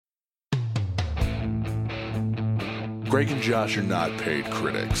Greg and Josh are not paid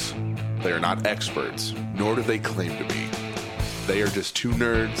critics. They are not experts, nor do they claim to be. They are just two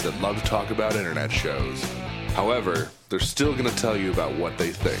nerds that love to talk about internet shows. However, they're still going to tell you about what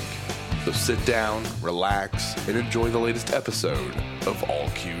they think. So sit down, relax, and enjoy the latest episode of All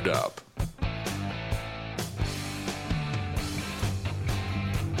Queued Up.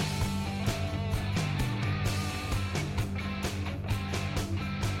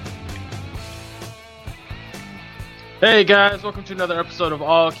 Hey guys, welcome to another episode of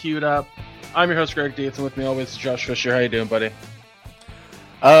All Queued Up. I'm your host Greg Dietz, and with me always is Josh Fisher. How you doing, buddy?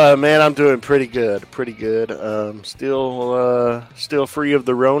 Man, I'm doing pretty good. Still free of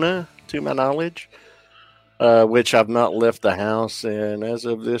the Rona, to my knowledge, which I've not left the house. And as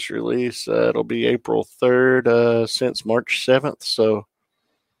of this release, it'll be April 3rd since March 7th. So,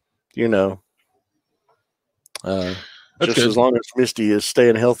 you know, just good. as long as Misty is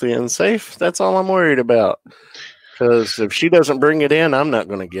staying healthy and safe, that's all I'm worried about. Because if she doesn't bring it in, I'm not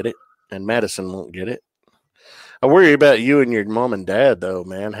going to get it, and Madison won't get it. I worry about you and your mom and dad, though,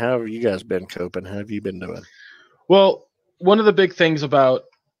 man. How have you guys been coping? How have you been doing? Well, one of the big things about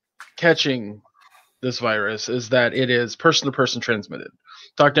catching this virus is that it is person-to-person transmitted.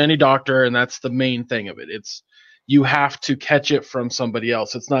 Talk to any doctor, and that's the main thing of it. It's you have to catch it from somebody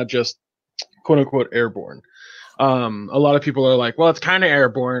else. It's not just quote-unquote airborne. A lot of people are like, well, it's kind of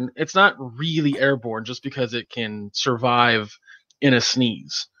airborne. It's not really airborne just because it can survive in a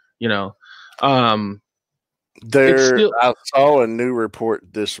sneeze, you know. I saw a new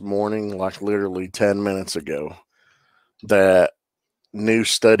report this morning, like literally 10 minutes ago, that new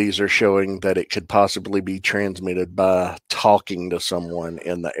studies are showing that it could possibly be transmitted by talking to someone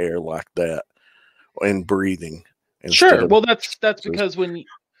in the air like that and breathing. Sure. Well, that's because when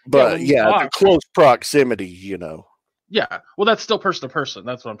the close proximity, you know. Yeah. Well, that's still person to person.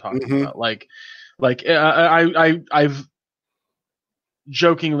 That's what I'm talking about. I've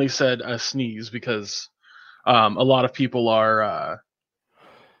jokingly said a sneeze because a lot of people are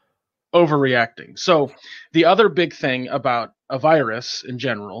overreacting. So the other big thing about a virus in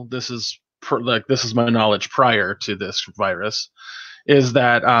general, this is my knowledge prior to this virus, is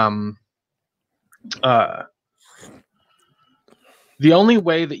that the only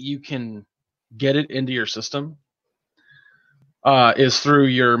way that you can get it into your system is through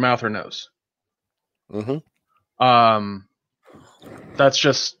your mouth or nose. That's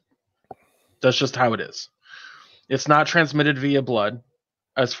just how it is. It's not transmitted via blood,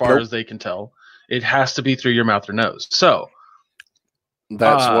 as far as they can tell. It has to be through your mouth or nose. So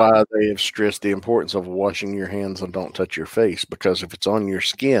that's why they have stressed the importance of washing your hands and don't touch your face, because if it's on your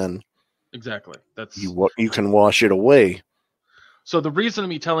skin, exactly, that's you can wash it away. So the reason of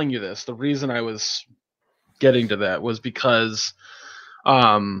me telling you this, the reason I was getting to that was because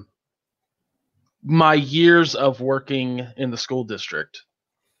my years of working in the school district,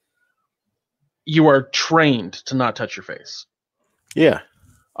 you are trained to not touch your face. Yeah.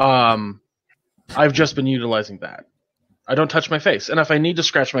 I've just been utilizing that. I don't touch my face. And if I need to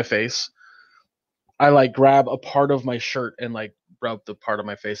scratch my face, I grab a part of my shirt and rub the part of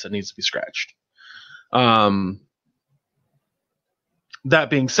my face that needs to be scratched.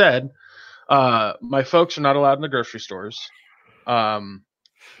 That being said, my folks are not allowed in the grocery stores.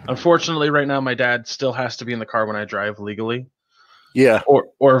 Unfortunately, right now, my dad still has to be in the car when I drive legally. Yeah.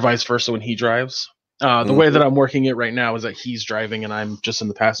 Or vice versa when he drives. The way that I'm working it right now is that he's driving and I'm just in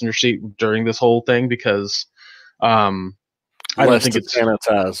the passenger seat during this whole thing because I don't think it's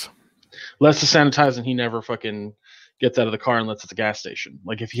sanitize. Less to sanitize, and he never fucking gets out of the car unless it's a gas station.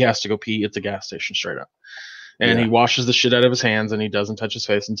 Like if he has to go pee, it's a gas station straight up. And he washes the shit out of his hands, and he doesn't touch his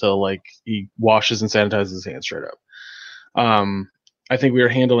face until he washes and sanitizes his hands straight up. I think we are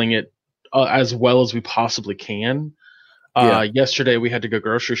handling it as well as we possibly can. Yesterday we had to go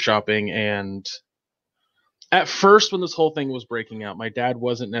grocery shopping, and at first when this whole thing was breaking out, my dad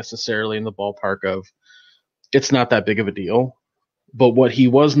wasn't necessarily in the ballpark of it's not that big of a deal. But what he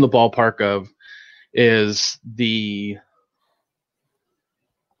was in the ballpark of is the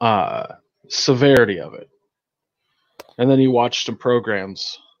severity of it. And then he watched some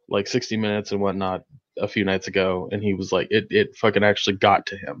programs like 60 Minutes and whatnot a few nights ago, and he was like, it fucking actually got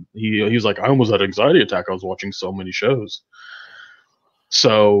to him. He was like, I almost had an anxiety attack. I was watching so many shows.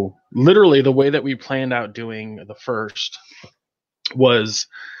 So literally the way that we planned out doing the first was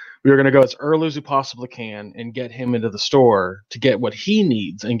we were going to go as early as we possibly can and get him into the store to get what he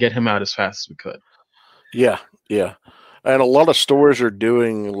needs and get him out as fast as we could. Yeah, yeah. And a lot of stores are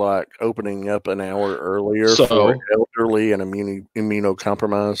doing opening up an hour earlier for elderly and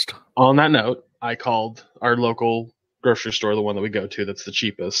immunocompromised. On that note, I called our local grocery store, the one that we go to that's the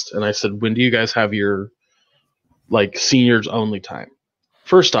cheapest, and I said, when do you guys have your like seniors only time.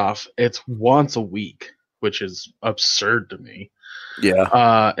 First off, it's once a week, which is absurd to me.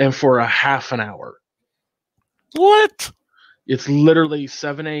 Yeah. And for a half an hour. What? It's literally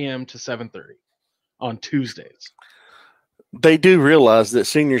 7 a.m. to 7:30 on Tuesdays. They do realize that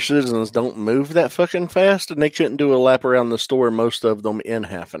senior citizens don't move that fucking fast, and they couldn't do a lap around the store, most of them in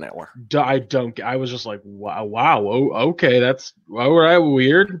half an hour. I was just like, wow, okay, that's all right,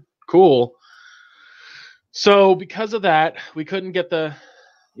 weird, cool. So because of that, we couldn't get the,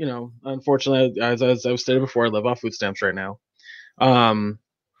 unfortunately, as I stated before, I live off food stamps right now.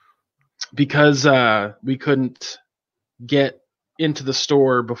 Because we couldn't get into the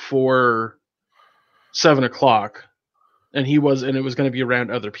store before 7:00. And it was going to be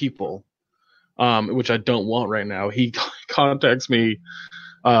around other people, which I don't want right now. He contacts me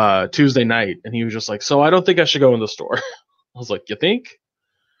Tuesday night, and he was just like, "So I don't think I should go in the store." I was like, "You think?"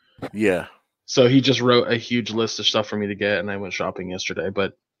 Yeah. So he just wrote a huge list of stuff for me to get, and I went shopping yesterday.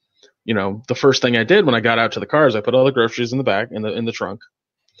 But the first thing I did when I got out to the car is I put all the groceries in the back in the trunk,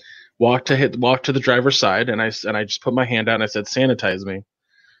 walked to the driver's side, and I just put my hand out and I said, "Sanitize me."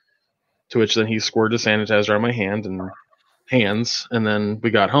 To which then he squirted the sanitizer on my hand and hands, and then we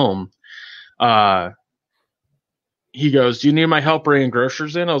got home. He goes, "Do you need my help bringing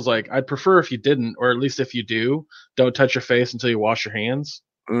groceries in?" I was like, "I'd prefer if you didn't, or at least if you do, don't touch your face until you wash your hands."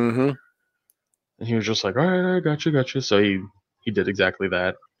 Mm-hmm. And he was just like, "All right, I got you." So he did exactly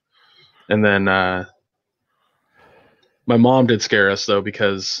that. And then my mom did scare us though,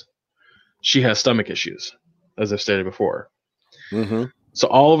 because she has stomach issues, as I've stated before. Mm-hmm. So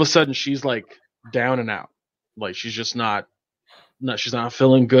all of a sudden she's like down and out, like she's just not she's not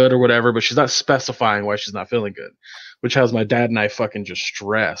feeling good or whatever, but she's not specifying why she's not feeling good, which has my dad and I fucking just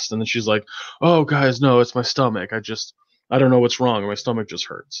stressed. And then she's like, "Oh guys, no, it's my stomach. I don't know what's wrong. My stomach just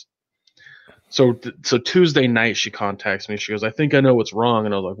hurts." So Tuesday night she contacts me. She goes, "I think I know what's wrong."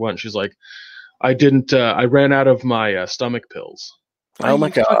 And I was like, "What?" And she's like, I ran out of my stomach pills." Oh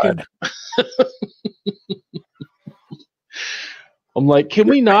my God. I'm like, "Can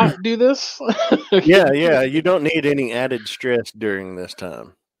we not do this?" Yeah. You don't need any added stress during this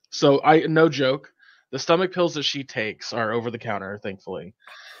time. So no joke, the stomach pills that she takes are over the counter, thankfully.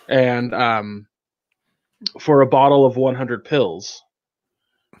 And for a bottle of 100 pills,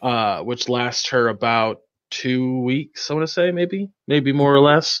 which lasts her about 2 weeks, I want to say, maybe more or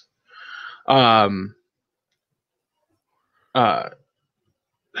less.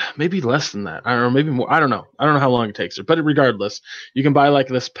 Maybe less than that. I don't know, maybe more. I don't know how long it takes her. But regardless, you can buy like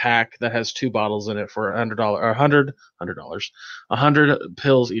this pack that has 2 bottles in it for $100 or $100, 100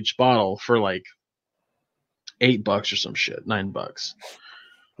 pills each bottle for like $8 or some shit, $9.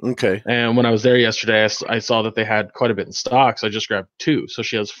 Okay. And when I was there yesterday, I saw that they had quite a bit in stock, so I just grabbed 2. So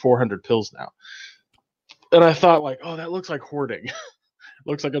she has 400 pills now. And I thought, like, oh, that looks like hoarding.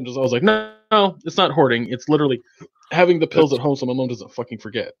 Looks like I was like, no, it's not hoarding. It's literally having the pills at home so my mom doesn't fucking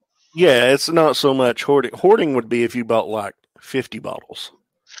forget. Yeah, it's not so much hoarding. Hoarding would be if you bought like 50 bottles.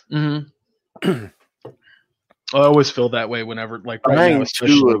 Mm-hmm. I always feel that way whenever, like, right buying now,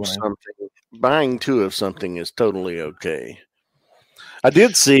 especially buying 2 of something is totally okay. I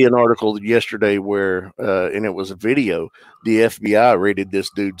did see an article yesterday where, and it was a video, the FBI raided this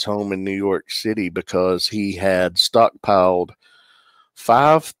dude's home in New York City because he had stockpiled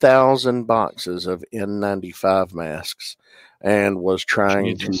 5,000 boxes of N95 masks and was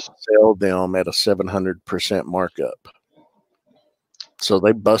trying to sell them at a 700% markup. So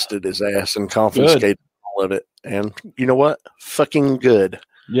they busted his ass and confiscated all of it. And you know what? Fucking good.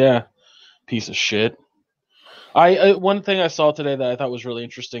 Yeah. Piece of shit. One thing I saw today that I thought was really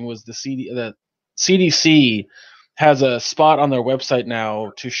interesting was the CDC has a spot on their website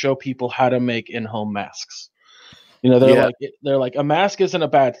now to show people how to make in-home masks. They're like, a mask isn't a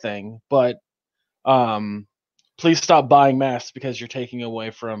bad thing, but please stop buying masks because you're taking away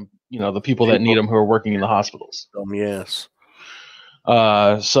from the people that need them who are working in the hospitals. Yes.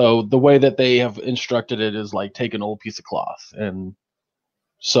 So the way that they have instructed it is like take an old piece of cloth and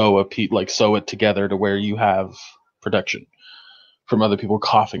sew it together to where you have protection from other people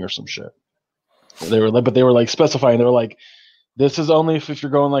coughing or some shit. They were like specifying. They were like, this is only if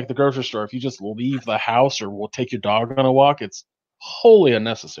you're going like the grocery store. If you just leave the house or will take your dog on a walk, it's wholly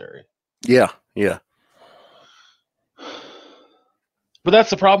unnecessary. Yeah. But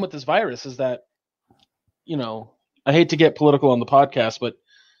that's the problem with this virus is that, I hate to get political on the podcast, but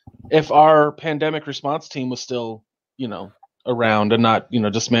if our pandemic response team was still, around and not,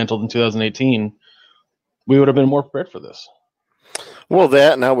 dismantled in 2018, we would have been more prepared for this. Well,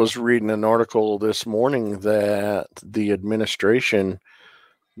 that, and I was reading an article this morning that the administration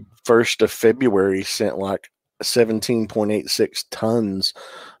 1st of February sent like 17.86 tons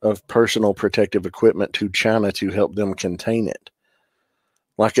of personal protective equipment to China to help them contain it.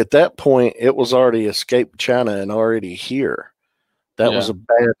 Like at that point, it was already escaped China and already here. That was a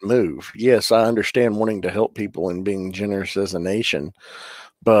bad move. Yes, I understand wanting to help people and being generous as a nation,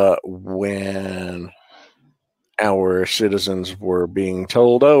 but when our citizens were being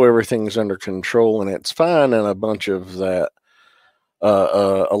told, "Oh, everything's under control and it's fine," and a bunch of that,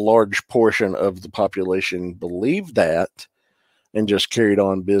 a large portion of the population believed that and just carried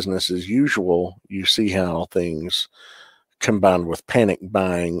on business as usual, you see how things combined with panic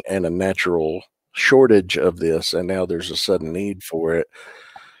buying and a natural shortage of this, and now there's a sudden need for it.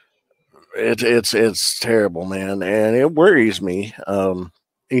 It's terrible, man, and it worries me.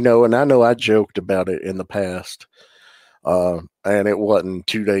 And I know I joked about it in the past, and it wasn't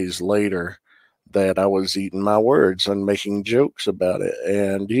 2 days later that I was eating my words and making jokes about it.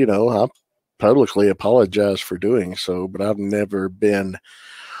 And I publicly apologize for doing so, but I've never been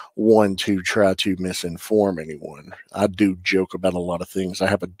one to try to misinform anyone. I do joke about a lot of things. I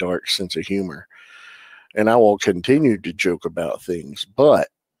have a dark sense of humor, and I will continue to joke about things. But,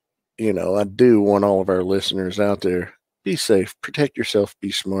 I do want all of our listeners out there, be safe, protect yourself,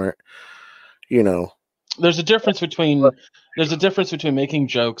 be smart. There's a difference between making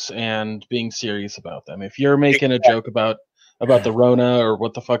jokes and being serious about them. If you're making a joke about the Rona or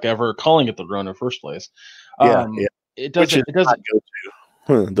what the fuck ever, calling it the Rona first place, it doesn't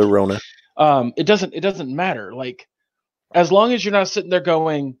the Rona. It doesn't matter. Like, as long as you're not sitting there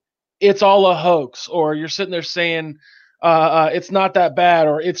going, it's all a hoax, or you're sitting there saying, it's not that bad,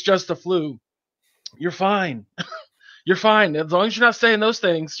 or it's just the flu, you're fine. You're fine. As long as you're not saying those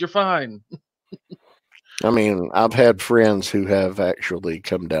things, you're fine. I mean, I've had friends who have actually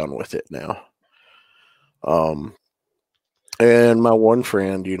come down with it now. And my one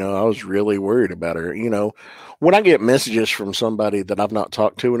friend, I was really worried about her. When I get messages from somebody that I've not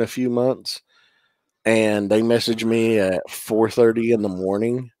talked to in a few months, and they message me at 4:30 in the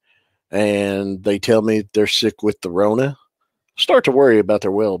morning, and they tell me they're sick with the Rona, start to worry about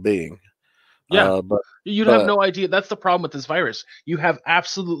their well-being. Yeah, but you have no idea. That's the problem with this virus. You have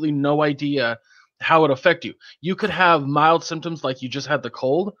absolutely no idea how it affect you. You could have mild symptoms like you just had the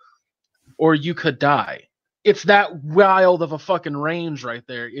cold, or you could die. It's that wild of a fucking range right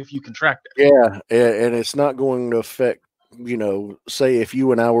there if you contract it. Yeah, and it's not going to affect, say if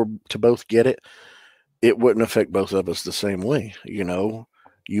you and I were to both get it, it wouldn't affect both of us the same way.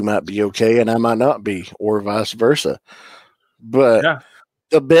 You might be okay and I might not be, or vice versa. But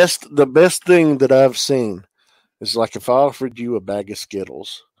the best thing that I've seen is, like, if I offered you a bag of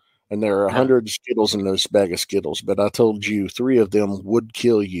Skittles, and there are 100 Skittles in those bag of Skittles, but I told you 3 of them would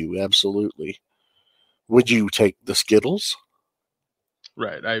kill you, absolutely. Would you take the Skittles?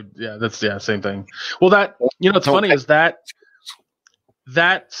 Right. Same thing. Well, what's funny is that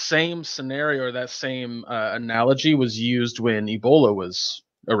same scenario, or that same analogy was used when Ebola was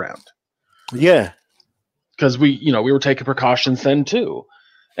around. Yeah. Because we were taking precautions then too.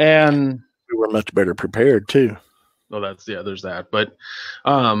 And we were much better prepared too. Well, there's that. But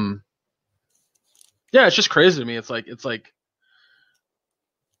it's just crazy to me. It's like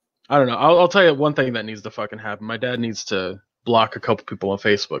I don't know. I'll tell you one thing that needs to fucking happen. My dad needs to block a couple people on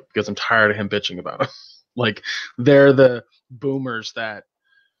Facebook because I'm tired of him bitching about it. Like, they're the boomers that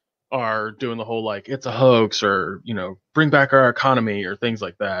are doing the whole, like, it's a hoax, or, bring back our economy, or things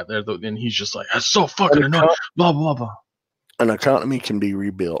like that. And he's just like, that's so fucking annoying. Blah, blah, blah. An economy can be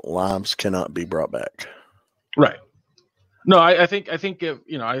rebuilt. Lives cannot be brought back. Right. No, I think if,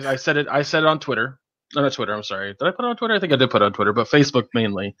 I said it on Twitter. No, not Twitter, I'm sorry. Did I put it on Twitter? I think I did put it on Twitter, but Facebook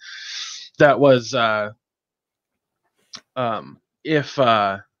mainly. That was if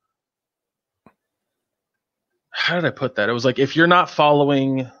how did I put that? It was like, if you're not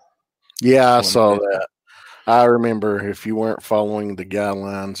following. Yeah, I saw that. I remember, if you weren't following the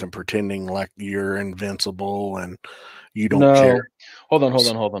guidelines and pretending like you're invincible and you don't care. Hold on.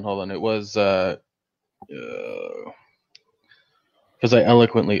 It was because I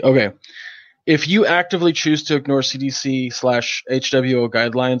eloquently. Okay. If you actively choose to ignore CDC/HWO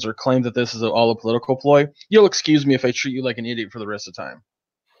guidelines or claim that this is all a political ploy, you'll excuse me if I treat you like an idiot for the rest of the time.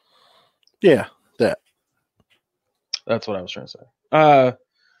 Yeah, that. That's what I was trying to say.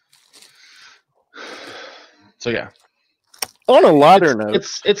 So yeah. On a lighter note,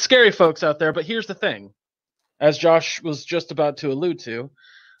 it's scary, folks out there. But here's the thing, as Josh was just about to allude to,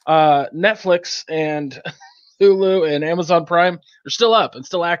 Netflix and Hulu and Amazon Prime are still up and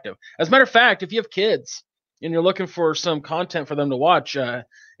still active. As a matter of fact, if you have kids and you're looking for some content for them to watch,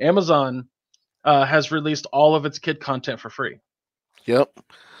 Amazon has released all of its kid content for free. Yep.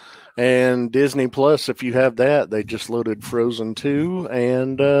 And Disney Plus, if you have that, they just loaded Frozen 2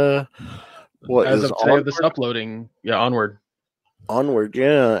 and what As is of today of this uploading, Onward. Onward,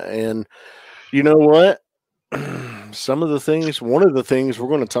 yeah. And you know what? One of the things we're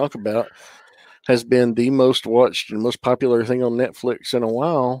going to talk about has been the most watched and most popular thing on Netflix in a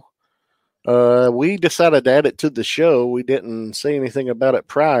while. We decided to add it to the show. We didn't say anything about it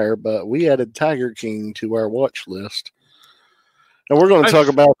prior, but we added Tiger King to our watch list. And we're going to talk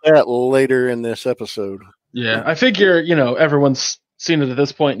about that later in this episode. Yeah, I figure, everyone's seen it at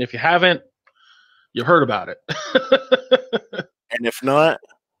this point, and if you haven't, you heard about it. And if not,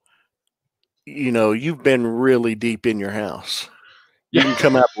 you've been really deep in your house. You can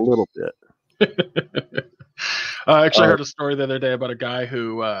come out a little bit. I actually heard a story the other day about a guy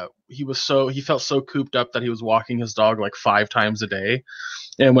who he felt so cooped up that he was walking his dog like 5 times a day,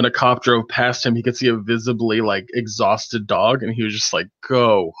 and when a cop drove past him, he could see a visibly like exhausted dog, and he was just like,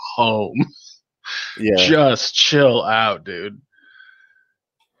 "Go home, just chill out, dude."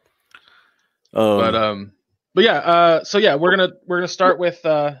 But yeah, so yeah, we're gonna start with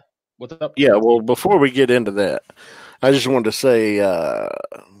what's up. Yeah, well, before we get into that, I just wanted to say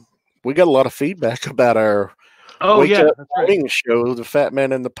we got a lot of feedback about our Wake Up Morning show, The Fat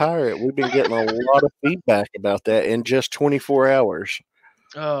Man and the Pirate. We've been getting a lot of feedback about that in just 24 hours.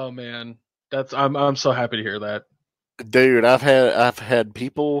 Oh man, I'm so happy to hear that, dude. I've had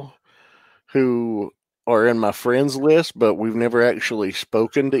people who are in my friends list, but we've never actually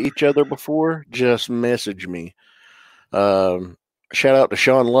spoken to each other before, just message me. Shout out to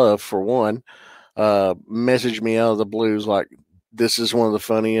Sean Love for one. Message me out of the blues like, "This is one of the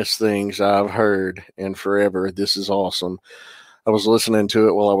funniest things I've heard in forever. This is awesome." I was listening to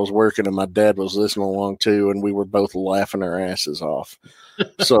it while I was working, and my dad was listening along too, and we were both laughing our asses off.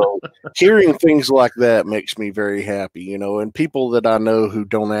 So hearing things like that makes me very happy, and people that I know who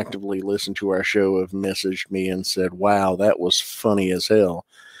don't actively listen to our show have messaged me and said, "Wow, that was funny as hell."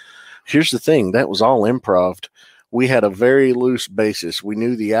 Here's the thing, that was all improv. We had a very loose basis. We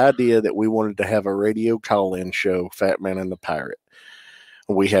knew the idea that we wanted to have a radio call-in show, Fat Man and the Pirate.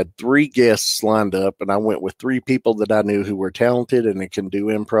 We had 3 guests lined up, and I went with 3 people that I knew who were talented and can do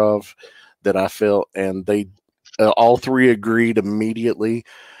improv that I felt, and they all 3 agreed immediately.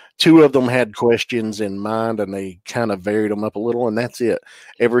 2 of them had questions in mind, and they kind of varied them up a little, and that's it.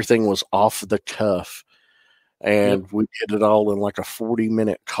 Everything was off the cuff, and we did it all in like a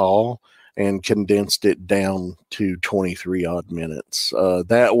 40-minute call and condensed it down to 23 odd minutes.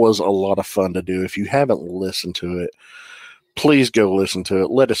 That was a lot of fun to do. If you haven't listened to it, please go listen to it.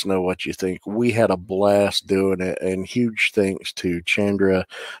 Let us know what you think. We had a blast doing it, and huge thanks to Chandra,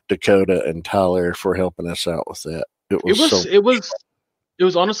 Dakota, and Tyler for helping us out with that. It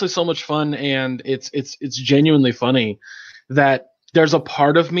was honestly so much fun, and it's genuinely funny that there's a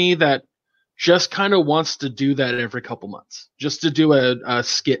part of me that just kind of wants to do that every couple months, just to do a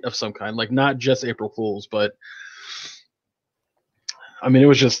skit of some kind, like not just April Fools, but I mean, it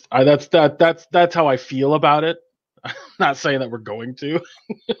was just that's how I feel about it. I'm not saying that we're going to.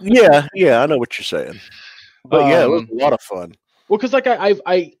 yeah, I know what you're saying, but yeah, it was a lot of fun. Well, because like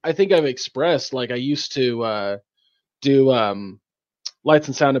I think I've expressed, like I used to do lights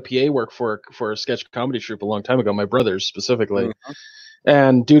and sound and PA work for a sketch comedy troupe a long time ago, my brothers specifically. Mm-hmm.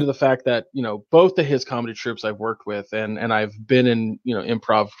 And due to the fact that, both of his comedy troupes I've worked with and I've been in,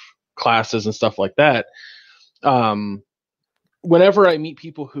 improv classes and stuff like that. Whenever I meet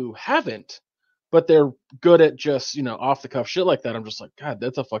people who haven't, but they're good at just, off the cuff shit like that, I'm just like, God,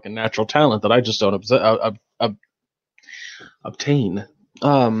 that's a fucking natural talent that I just don't obtain.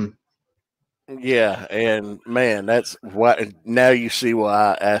 Yeah, and man, that's why now you see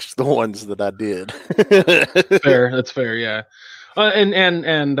why I asked the ones that I did. That's fair, yeah.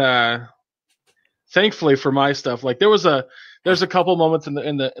 And thankfully for my stuff, like there's a couple moments in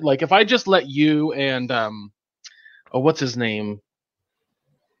the like if I just let you and what's his name,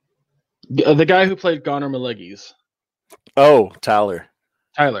 the guy who played Goner Malegis. Oh, Tyler.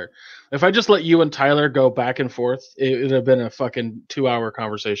 If I just let you and Tyler go back and forth, it would have been a fucking 2-hour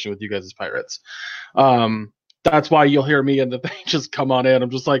conversation with you guys as pirates. That's why you'll hear me and the thing just come on in. I'm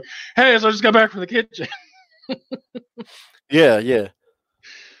just like, hey, so I just got back from the kitchen. Yeah.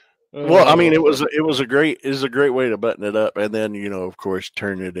 Well, I mean, it was a great way to button it up, and then of course,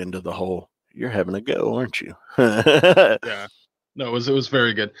 turn it into the whole "you're having a go, aren't you?" Yeah, no, it was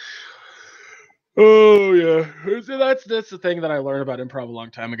very good. Oh yeah, so that's the thing that I learned about improv a long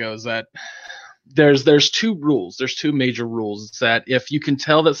time ago is that there's 2 rules. There's 2 major rules. It's that if you can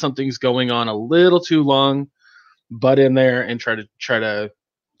tell that something's going on a little too long, butt in there and try to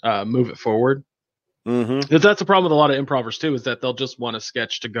move it forward. Mm-hmm. That's the problem with a lot of improvers too, is that they'll just want a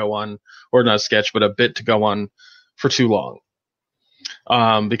sketch to go on, or not a sketch, but a bit to go on for too long.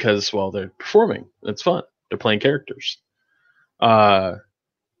 Because, well, they're performing. It's fun. They're playing characters. But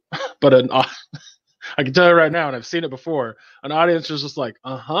I can tell you right now, and I've seen it before, an audience is just like,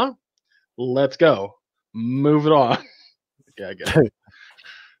 let's go. Move it on. Yeah, I get it.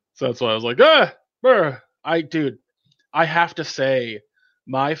 So that's why I was like, I have to say,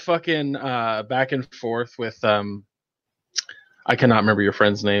 my fucking back and forth with I cannot remember your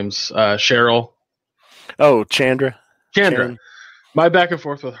friends' names. Cheryl. Oh, Chandra. My back and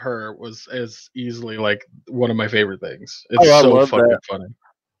forth with her was as easily like one of my favorite things. It's so fucking funny.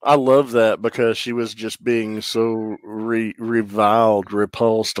 I love that because she was just being so reviled,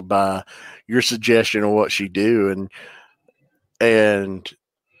 repulsed by your suggestion of what she do, and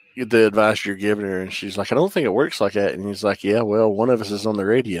the advice you're giving her, and she's like, I don't think it works like that. And he's like, yeah, well, one of us is on the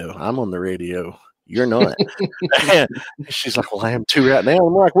radio. I'm on the radio. You're not. And she's like, well, I am too right now.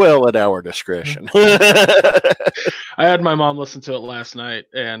 I'm like, well, at our discretion. I had my mom listen to it last night,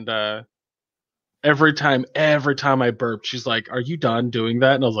 and every time I burped, she's like, are you done doing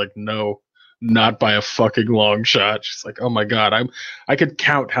that? And I was like, no, not by a fucking long shot. She's like, oh my God, I could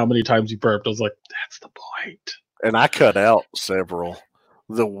count how many times you burped. I was like, that's the point. And I cut out several.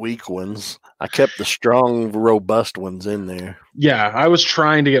 The weak ones. I kept the strong, robust ones in there. Yeah, I was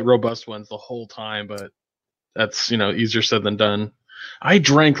trying to get robust ones the whole time, but that's, easier said than done. I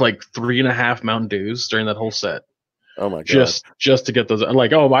drank like 3.5 Mountain Dews during that whole set. Oh my God. Just to get those.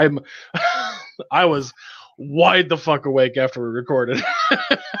 Like, I was wide the fuck awake after we recorded.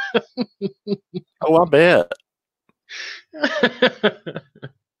 Oh, I bet.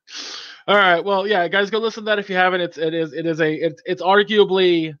 All right, well, yeah, guys, go listen to that if you haven't. It's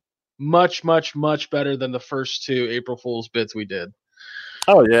arguably much, much, much better than the first 2 April Fool's bits we did.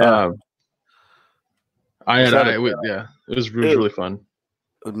 Oh yeah, it was really fun.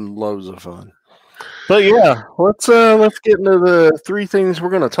 Loads of fun. But yeah, let's get into the 3 things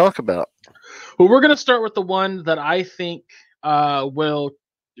we're going to talk about. Well, we're going to start with the one that I think will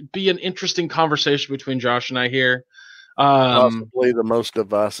be an interesting conversation between Josh and I here. Possibly the most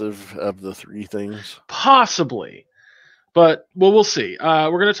divisive of the 3 things. Possibly. But, well, we'll see. We're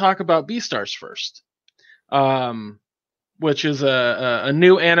going to talk about Beastars first, which is a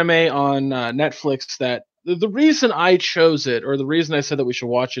new anime on Netflix that the reason I chose it, or the reason I said that we should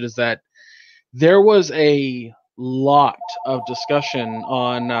watch it, is that there was a lot of discussion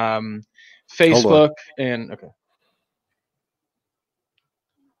on Facebook and...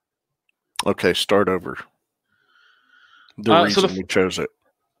 Okay, start over. The reason we chose it.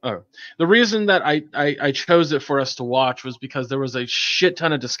 The reason that I chose it for us to watch was because there was a shit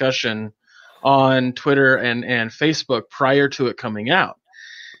ton of discussion on Twitter and Facebook prior to it coming out.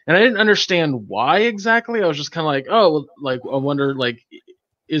 And I didn't understand why exactly. I was just kind of like, oh, like, I wonder, like,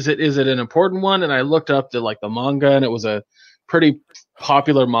 is it an important one? And I looked up the manga, and it was a pretty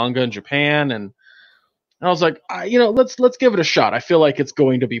popular manga in Japan. And I was like, let's give it a shot. I feel like it's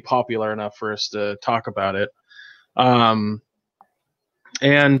going to be popular enough for us to talk about it. And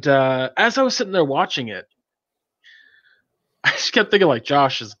as I was sitting there watching it, I just kept thinking, like,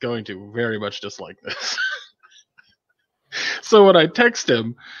 Josh is going to very much dislike this. So when I text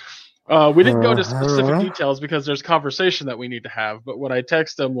him, we didn't go to specific details because there's conversation that we need to have. But when I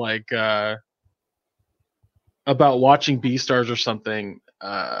text him, like, about watching Beastars or something,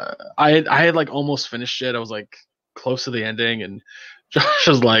 I had like almost finished it. I was like close to the ending, and Josh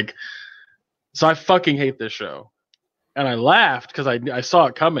was like, so I fucking hate this show. And I laughed because I saw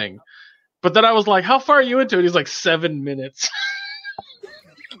it coming. But then I was like, how far are you into it? He's like, 7 minutes.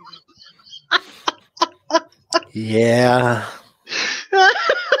 Yeah.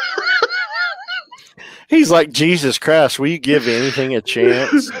 He's like, Jesus Christ, will you give anything a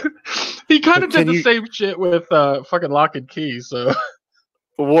chance? He kind of did the same shit with fucking Lock and Key, so...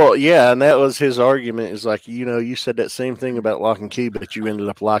 Well, yeah, and that was his argument. Is like, you said that same thing about Lock and Key, but you ended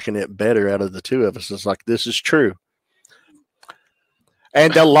up liking it better out of the 2 of us. It's like, this is true.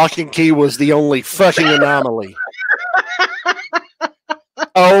 And the Lock and Key was the only fucking anomaly.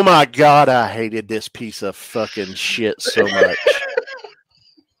 Oh my God, I hated this piece of fucking shit so much.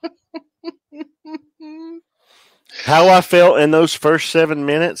 How I felt in those first 7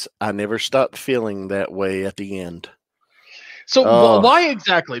 minutes, I never stopped feeling that way at the end. So why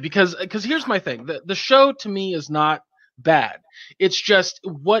exactly? Because here's my thing. The show to me is not bad. It's just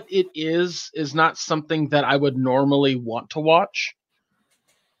what it is not something that I would normally want to watch.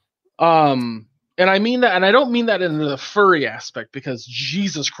 And I mean that, and I don't mean that in the furry aspect, because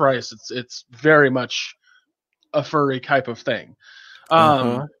Jesus Christ, it's very much a furry type of thing.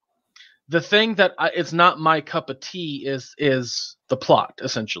 the thing that it's not my cup of tea is the plot,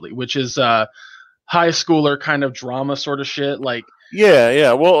 essentially, which is high schooler kind of drama sort of shit. Like,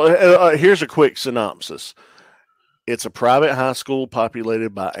 yeah. Well, here's a quick synopsis. It's a private high school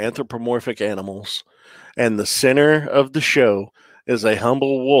populated by anthropomorphic animals, and the center of the show is a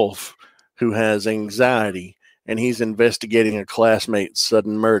humble wolf who has anxiety, and he's investigating a classmate's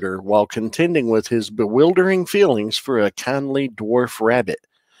sudden murder while contending with his bewildering feelings for a kindly dwarf rabbit.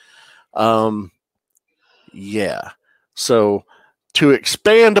 Yeah. So to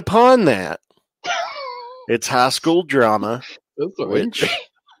expand upon that, it's high school drama, which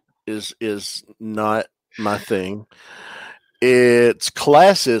is not my thing. It's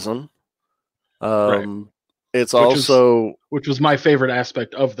classism. Right. It's which was my favorite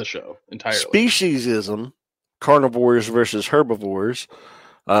aspect of the show entirely. Speciesism, carnivores versus herbivores.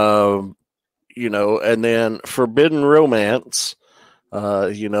 And then forbidden romance.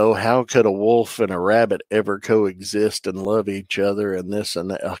 How could a wolf and a rabbit ever coexist and love each other and this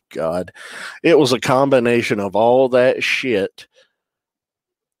and that? Oh, God. It was a combination of all that shit.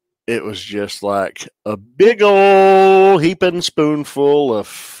 It was just like a big old heaping spoonful of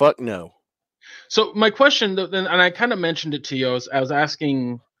fuck no. So my question, and I kind of mentioned it to you, I was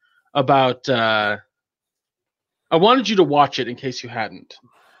asking about, I wanted you to watch it in case you hadn't.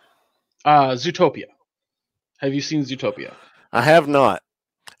 Zootopia. Have you seen Zootopia? I have not.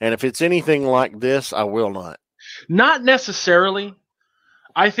 And if it's anything like this, I will not. Not necessarily.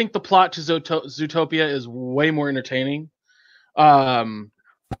 I think the plot to Zootopia is way more entertaining.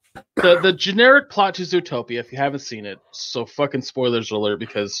 The generic plot to Zootopia, if you haven't seen it, so fucking spoilers alert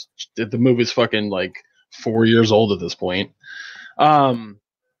because the movie's fucking like 4 years old at this point.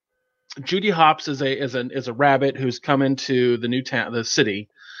 Judy Hopps is a rabbit who's come into the city,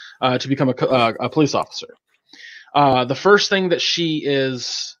 to become a police officer. The first thing that she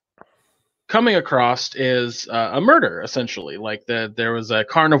is coming across is a murder, essentially. Like there was a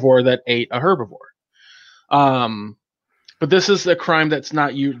carnivore that ate a herbivore. But this is a crime that's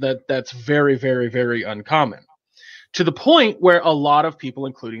that's very, very, very uncommon, to the point where a lot of people,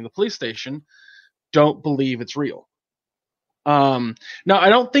 including the police station, don't believe it's real. Now, I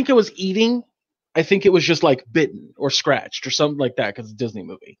don't think it was eating. I think it was just like bitten or scratched or something like that because it's a Disney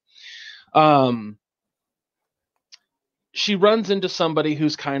movie. She runs into somebody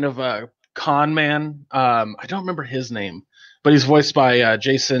who's kind of a con man. I don't remember his name, but he's voiced by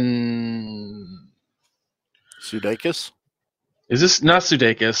Jason Sudeikis. Is this not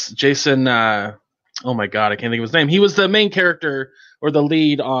Sudeikis? Jason, oh my God, I can't think of his name. He was the main character or the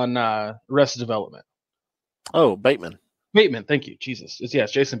lead on Arrested Development. Oh, Bateman. Bateman, thank you. Jesus. It's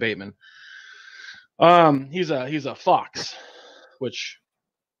Jason Bateman. He's a fox, which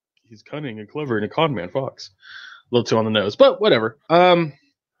he's cunning and clever and a con man fox. A little too on the nose, but whatever.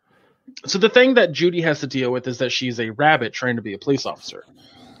 So the thing that Judy has to deal with is that she's a rabbit trying to be a police officer.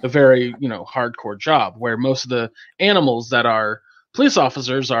 A very, hardcore job where most of the animals that are police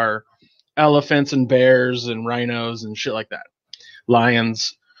officers are elephants and bears and rhinos and shit like that.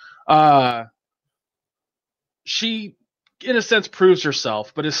 Lions. She, in a sense, proves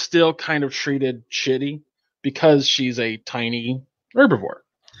herself, but is still kind of treated shitty because she's a tiny herbivore.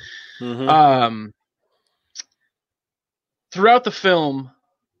 Mm-hmm. Throughout the film,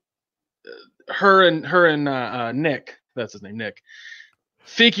 her and Nick, that's his name, Nick,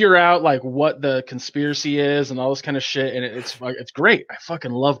 figure out like what the conspiracy is and all this kind of shit, and it's great. I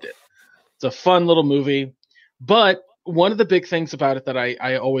fucking loved it. It's a fun little movie, but one of the big things about it that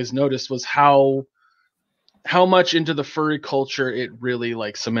I always noticed was how much into the furry culture it really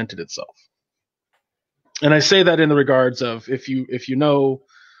like cemented itself. And I say that in the regards of if you know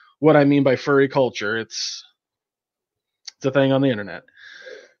what I mean by furry culture, it's a thing on the internet.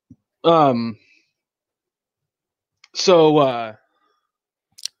 And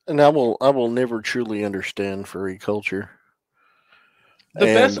I will never truly understand furry culture. The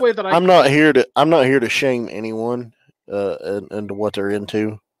best way that I'm not here to shame anyone into what they're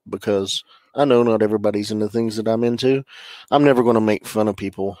into, because I know not everybody's into things that I'm into. I'm never going to make fun of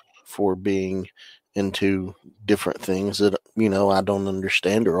people for being into different things that I don't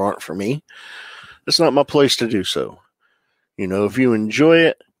understand or aren't for me. It's not my place to do so. If you enjoy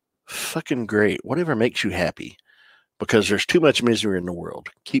it, fucking great. Whatever makes you happy. Because there's too much misery in the world.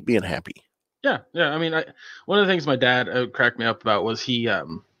 Keep being happy. Yeah. I mean, one of the things my dad cracked me up about was he had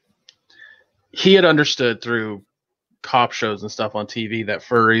understood through cop shows and stuff on TV that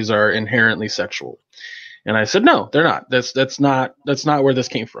furries are inherently sexual, and I said no, they're not. That's not where this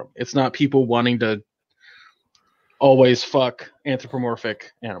came from. It's not people wanting to always fuck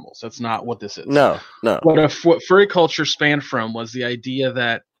anthropomorphic animals. That's not what this is. No. What furry culture spanned from was the idea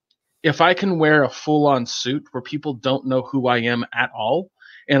that if I can wear a full-on suit where people don't know who I am at all,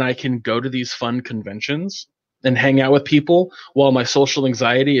 and I can go to these fun conventions and hang out with people while my social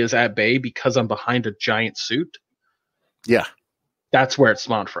anxiety is at bay because I'm behind a giant suit. Yeah. That's where it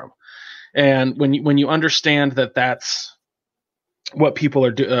spawned from. And when you understand that that's what people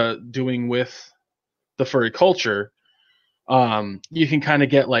are doing with the furry culture, you can kind of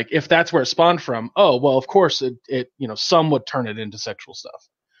get like, if that's where it spawned from, oh, well, of course it some would turn it into sexual stuff.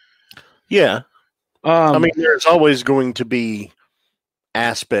 Yeah. I mean, there's always going to be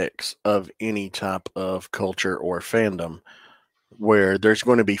aspects of any type of culture or fandom where there's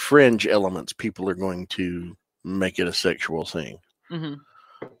going to be fringe elements. People are going to make it a sexual thing. Mm-hmm.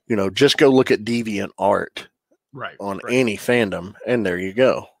 Just go look at deviant art on any fandom, and there you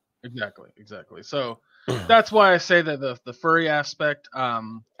go. Exactly. So that's why I say that the furry aspect,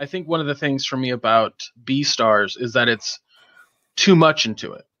 I think one of the things for me about Beastars is that it's too much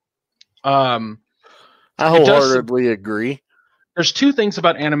into it. I wholeheartedly agree. There's two things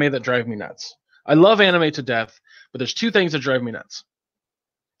about anime that drive me nuts. I love anime to death, but there's two things that drive me nuts.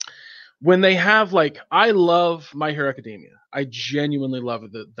 When they have, like, I love My Hero Academia. I genuinely love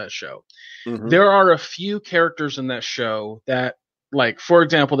that show. Mm-hmm. There are a few characters in that show that, like, for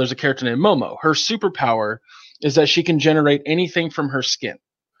example, there's a character named Momo. Her superpower is that she can generate anything from her skin.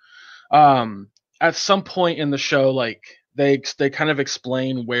 At some point in the show, like, they kind of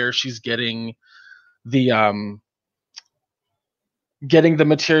explain where she's getting the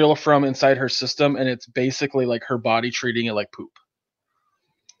material from inside her system, and it's basically like her body treating it like poop.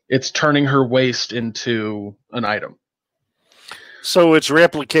 It's turning her waste into an item. So it's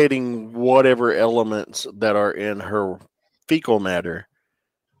replicating whatever elements that are in her fecal matter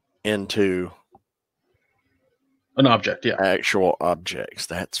into an object, yeah. Actual objects.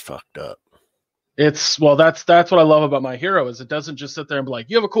 That's fucked up. That's what I love about My Hero, is it doesn't just sit there and be like,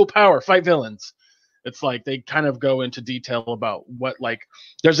 you have a cool power, fight villains. It's like they kind of go into detail about what, like,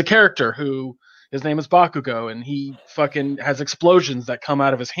 there's a character who his name is Bakugo, and he fucking has explosions that come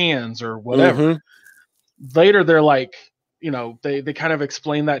out of his hands or whatever. Mm-hmm. Later, they're like, they kind of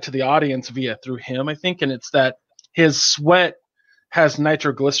explain that to the audience through him, I think, and it's that his sweat has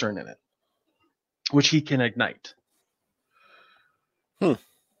nitroglycerin in it, which he can ignite.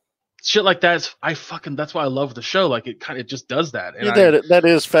 Shit like that that's why I love the show. Like, it just does that. And that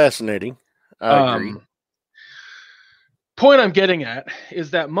is fascinating. I agree. Point I'm getting at is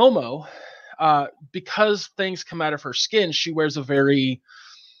that Momo, because things come out of her skin, she wears a very,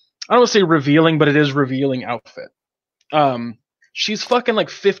 I don't want to say revealing, but it is revealing outfit. She's fucking like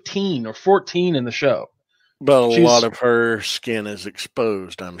 15 or 14 in the show. But a lot of her skin is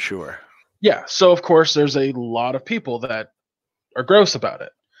exposed, I'm sure. Yeah, so of course there's a lot of people that are gross about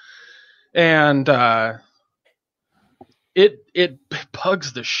it. And it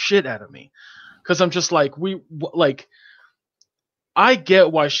bugs the shit out of me, because I'm just like, I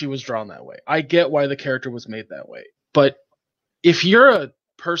get why she was drawn that way. I get why the character was made that way. But if you're a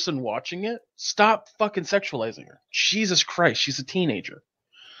person watching it, stop fucking sexualizing her. Jesus Christ, she's a teenager.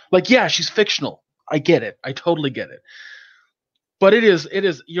 Like, yeah, she's fictional. I get it. I totally get it. But it is,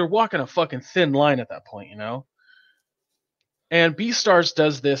 you're walking a fucking thin line at that point, And Beastars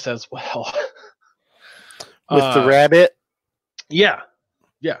does this as well. With the rabbit? Yeah.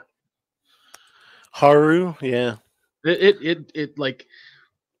 Haru? Yeah. It like,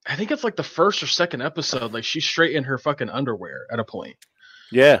 I think it's like the first or second episode, like she's straight in her fucking underwear at a point.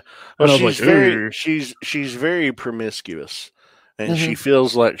 Yeah. Well, she's very promiscuous. And she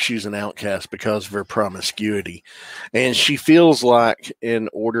feels like she's an outcast because of her promiscuity. And she feels like in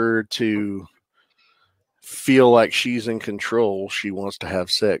order to feel like she's in control, she wants to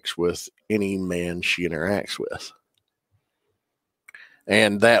have sex with any man she interacts with.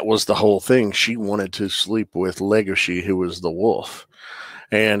 And that was the whole thing. She wanted to sleep with Legoshi, who was the wolf.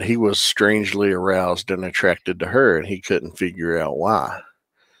 And he was strangely aroused and attracted to her, and he couldn't figure out why.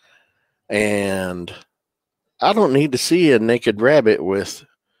 And I don't need to see a naked rabbit with,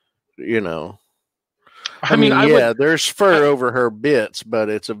 I mean, there's fur over her bits, but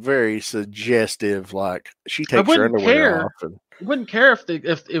it's a very suggestive, like, she takes her underwear off. I wouldn't care if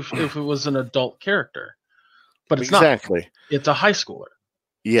it was an adult character, but it's exactly. Not. It's a high schooler.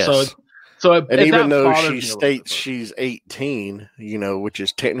 Yes. And even though she states she's 18, which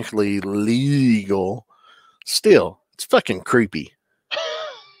is technically legal, still, it's fucking creepy.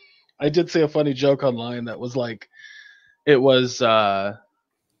 I did see a funny joke online that was like, it was like,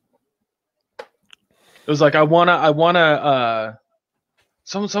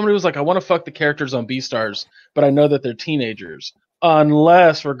 somebody was like, I want to fuck the characters on Beastars, but I know that they're teenagers,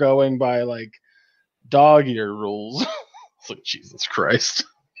 unless we're going by like dog ear rules. It's like, Jesus Christ.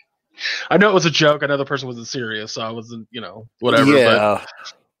 I know it was a joke. I know the person wasn't serious, so I wasn't, whatever. Yeah.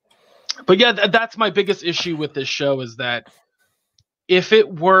 But yeah, that's my biggest issue with this show is that if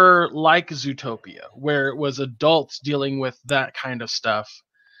it were like Zootopia, where it was adults dealing with that kind of stuff,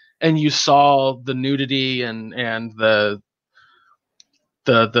 and you saw the nudity and the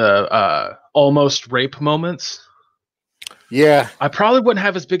almost rape moments, yeah, I probably wouldn't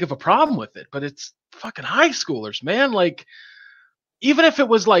have as big of a problem with it. But it's fucking high schoolers, man. Like, even if it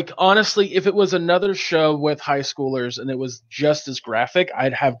was like, honestly, if it was another show with high schoolers and it was just as graphic,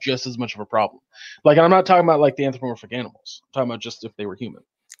 I'd have just as much of a problem. Like, I'm not talking about like the anthropomorphic animals. I'm talking about just if they were human.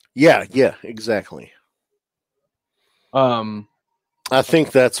 Yeah, exactly. I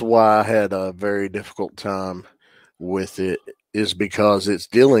think that's why I had a very difficult time with it, is because it's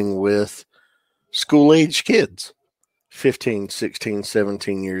dealing with school-age kids, 15, 16,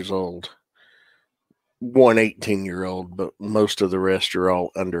 17 years old. One 18-year-old, but most of the rest are all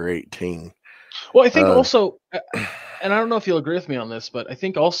under 18. Well, I think also, and I don't know if you'll agree with me on this, but I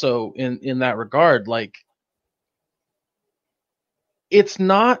think also in that regard, like, it's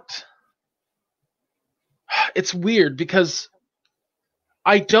weird because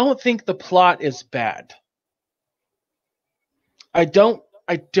I don't think the plot is bad. I don't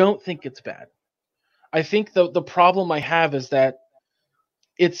think it's bad. I think the problem I have is that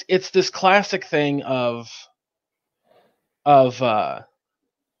it's this classic thing of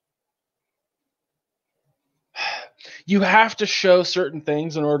you have to show certain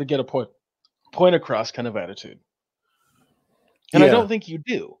things in order to get a point across kind of attitude. And I don't think you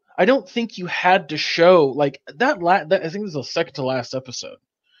do. I don't think you had to show like that I think this is the second to last episode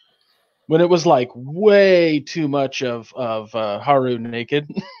when it was like way too much of Haru naked.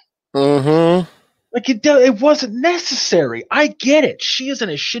 Mm-hmm. Like it wasn't necessary. I get it. She is in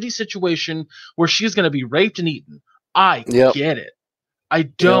a shitty situation where she's going to be raped and eaten. I get it. I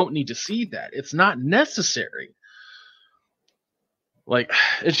don't need to see that. It's not necessary. Like,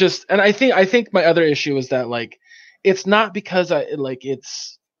 it's just, and I think my other issue is that like, it's not because I'm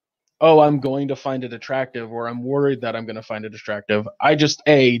going to find it attractive or I'm worried that I'm going to find it attractive. I just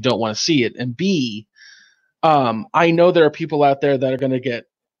A, don't want to see it, and B, I know there are people out there that are going to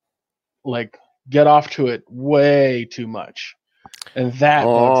get off to it way too much, and that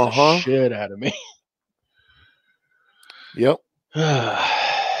bugs the shit out of me. Yep. I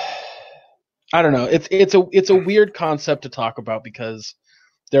don't know. It's a weird concept to talk about because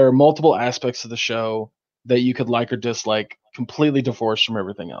there are multiple aspects of the show that you could like or dislike, completely divorced from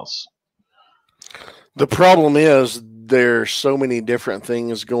everything else. The problem is there's so many different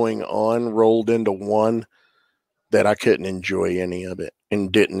things going on rolled into one that I couldn't enjoy any of it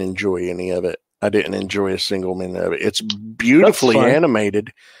and didn't enjoy any of it. I didn't enjoy a single minute of it. It's beautifully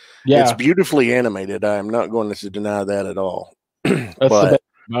animated. Yeah. It's beautifully animated. I am not going to deny that at all. That's the best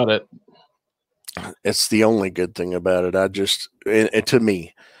about it. It's the only good thing about it. To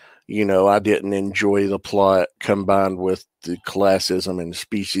me, I didn't enjoy the plot combined with the classism and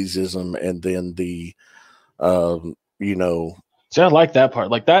speciesism, and then the, See, I like that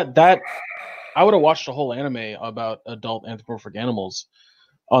part. Like that, I would have watched a whole anime about adult anthropomorphic animals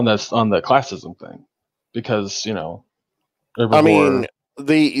on the classism thing, because I mean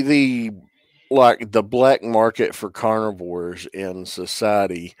the black market for carnivores in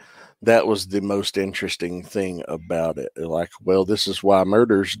society. That was the most interesting thing about it. Like, well, this is why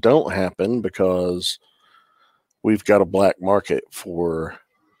murders don't happen, because we've got a black market for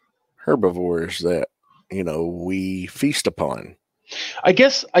herbivores that, we feast upon. I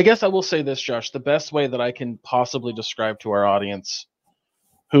guess I will say this, Josh. The best way that I can possibly describe to our audience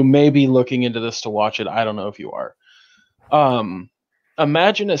who may be looking into this to watch it, I don't know if you are.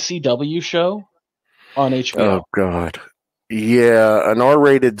 Imagine a CW show on HBO. Oh, God. Yeah, an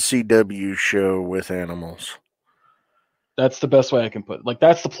R-rated CW show with animals. That's the best way I can put it. Like,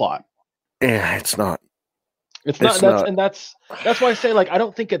 that's the plot. Yeah, it's not. It's not. And that's why I say, like, I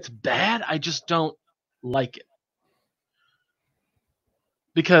don't think it's bad. I just don't like it.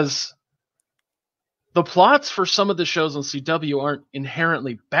 Because the plots for some of the shows on CW aren't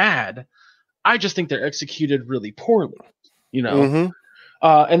inherently bad. I just think they're executed really poorly. Mm-hmm.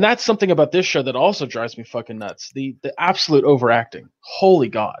 And that's something about this show that also drives me fucking nuts. The absolute overacting. Holy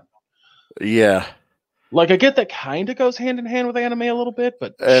God. Yeah. Like, I get that kind of goes hand in hand with anime a little bit,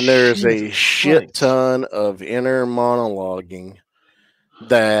 but... And there's a shit ton of inner monologuing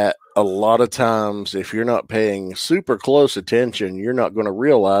that a lot of times, if you're not paying super close attention, you're not going to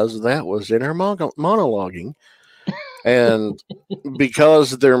realize that was inner monologuing. And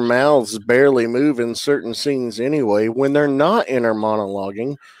because their mouths barely move in certain scenes anyway, when they're not inner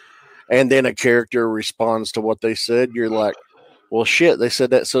monologuing, and then a character responds to what they said, you're like, Well, shit, they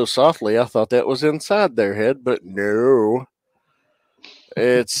said that so softly, I thought that was inside their head, but no.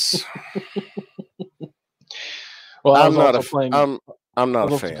 It's. Well, I'm not a playing. I'm I not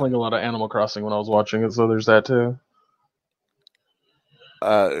was a also fan. playing a lot of Animal Crossing when I was watching it, so there's that too.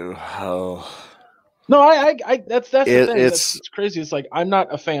 No, that's the thing. That's crazy. It's like I'm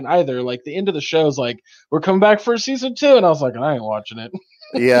not a fan either. Like the end of the show is like we're coming back for season 2, and I was like, I ain't watching it.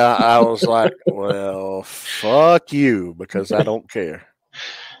 Yeah, I was like, well, fuck you, because I don't care.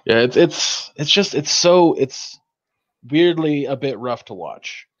 Yeah, it's weirdly a bit rough to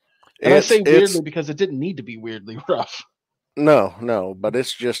watch. And I say weirdly because it didn't need to be weirdly rough. No, but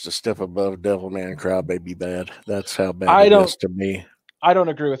it's just a step above Devilman Crybaby bad. That's how bad it is to me. I don't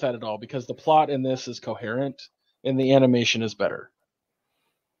agree with that at all because the plot in this is coherent and the animation is better.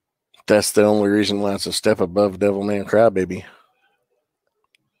 That's the only reason why it's a step above Devilman Crybaby.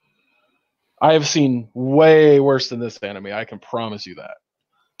 I have seen way worse than this anime. I can promise you that.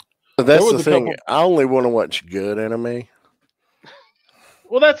 That's the thing. I only want to watch good anime.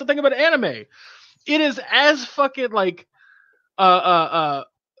 Well, that's the thing about anime. It is as fucking like our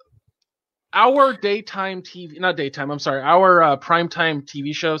daytime TV, not daytime, I'm sorry, our primetime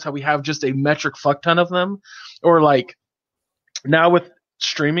TV shows, how we have just a metric fuck ton of them, or like now with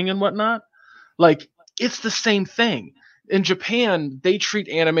streaming and whatnot, like it's the same thing. In Japan, they treat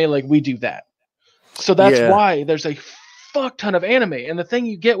anime like we do that. So that's why there's a fuck ton of anime. And the thing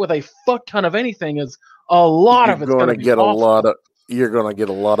you get with a fuck ton of anything is a lot of it's going to get awful. You're going to get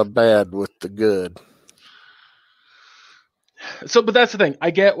a lot of bad with the good. So, but that's the thing.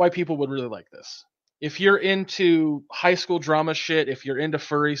 I get why people would really like this. If you're into high school drama shit, if you're into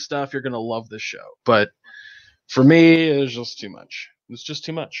furry stuff, you're going to love this show. But for me, it's just too much. It's just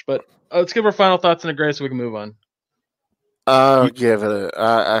too much. But let's give our final thoughts and a grade so we can move on. I'll give it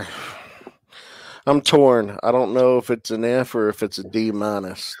I'm torn. I don't know if it's an F or if it's a D-.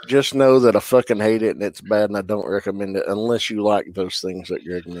 Just know that I fucking hate it and it's bad and I don't recommend it unless you like those things that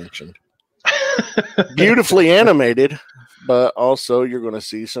Greg mentioned. Beautifully animated, but also you're going to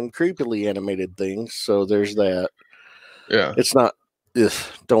see some creepily animated things. So there's that. Yeah. It's not,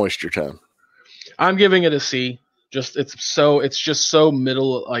 don't waste your time. I'm giving it a C. It's just so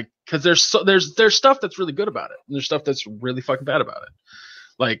middle, like, because there's stuff that's really good about it, and there's stuff that's really fucking bad about it.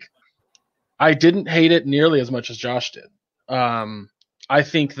 Like, I didn't hate it nearly as much as Josh did. I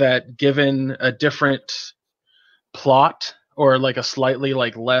think that given a different plot or like a slightly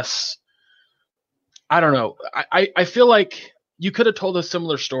like less, I don't know. I feel like you could have told a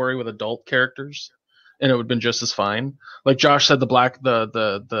similar story with adult characters, and it would have been just as fine. Like Josh said,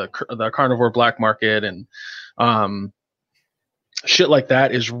 the carnivore black market and shit like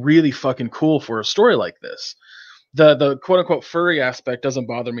that is really fucking cool for a story like this. The quote unquote furry aspect doesn't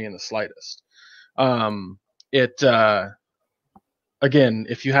bother me in the slightest. Again,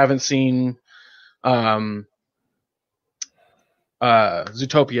 if you haven't seen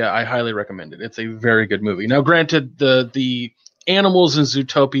Zootopia, I highly recommend it. It's a very good movie. Now, granted, the animals in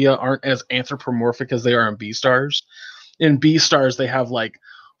Zootopia aren't as anthropomorphic as they are in Beastars. In Beastars, they have like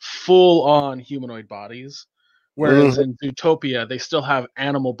full-on humanoid bodies, whereas in Zootopia, they still have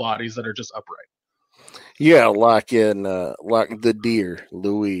animal bodies that are just upright. Yeah, like in like the deer,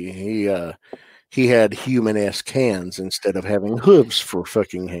 Louis. He had human-esque hands instead of having hooves for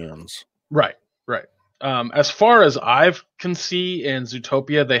fucking hands. Right. As far as I can see in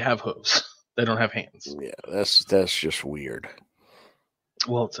Zootopia, they have hooves. They don't have hands. Yeah, that's just weird.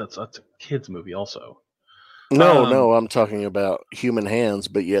 Well, that's a kids movie also. No, I'm talking about human hands,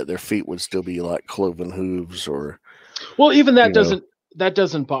 but yet their feet would still be like cloven hooves or. Well, even that doesn't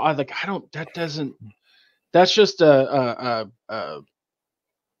bother. Like that's just a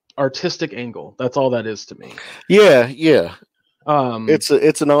artistic angle. That's all that is to me. Yeah.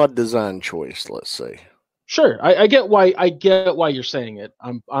 It's an odd design choice, let's say. Sure, I get why you're saying it.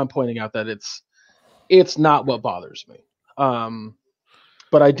 I'm pointing out that it's not what bothers me.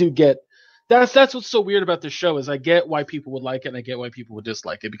 But I do get that's what's so weird about this show is I get why people would like it and I get why people would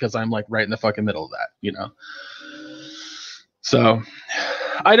dislike it because I'm like right in the fucking middle of that, you know. So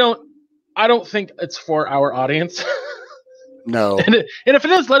I don't think it's for our audience. No. And if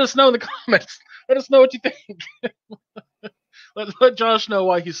it is, let us know in the comments. Let us know what you think. let Josh know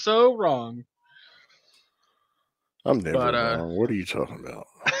why he's so wrong. I'm never wrong. What are you talking about?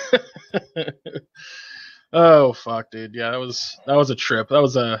 Oh fuck, dude. Yeah, that was a trip.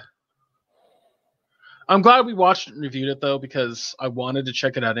 I'm glad we watched it and reviewed it though, because I wanted to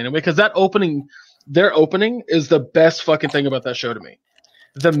check it out anyway. Because their opening is the best fucking thing about that show to me.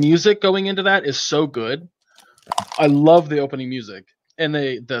 The music going into that is so good. I love the opening music and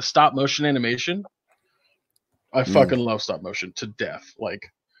the stop motion animation. I fucking love stop motion to death.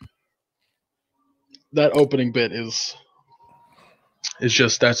 Like that opening bit is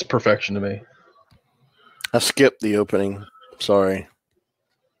just that's perfection to me. I skipped the opening. Sorry.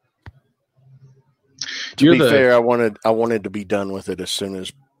 To be fair, I wanted to be done with it as soon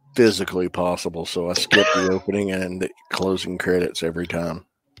as physically possible, so I skipped the opening and the closing credits every time.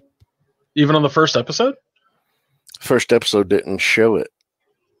 Even on the first episode? First episode didn't show it.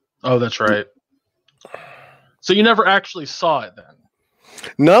 Oh, that's right. So you never actually saw it then?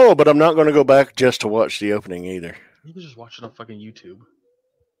 No, but I'm not going to go back just to watch the opening either. You can just watch it on fucking YouTube.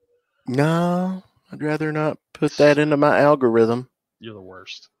 No, I'd rather not put that into my algorithm. You're the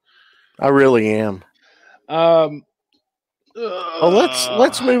worst. I really am.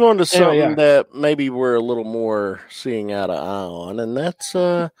 Let's move on to something that maybe we're a little more seeing eye to eye on, and that's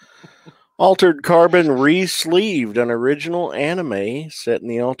Altered Carbon re-sleeved, an original anime set in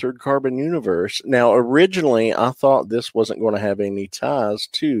the Altered Carbon universe. Now, originally, I thought this wasn't going to have any ties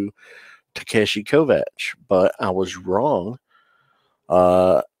to Takeshi Kovacs, but I was wrong.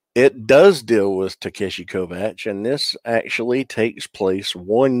 It does deal with Takeshi Kovacs, and this actually takes place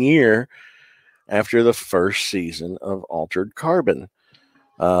 1 year after the first season of Altered Carbon.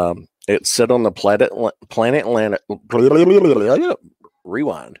 It's set on the planet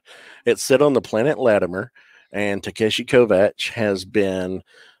Rewind. It's set on the planet Latimer, and Takeshi Kovacs has been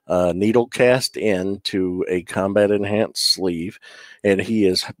needle cast into a combat enhanced sleeve, and he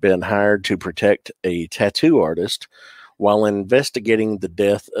has been hired to protect a tattoo artist while investigating the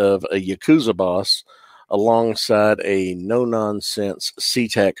death of a Yakuza boss alongside a no-nonsense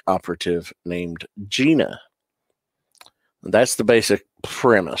CTAC operative named Gina. That's the basic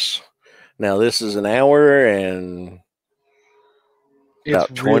premise. Now, this is an hour and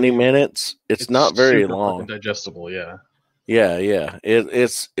about 20 minutes. It's not very long. Digestible, yeah. Yeah.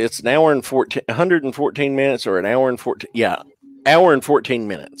 It's an hour and 114 minutes, or an hour and 14. Yeah, hour and 14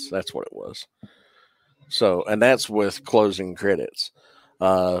 minutes. That's what it was. So, and that's with closing credits.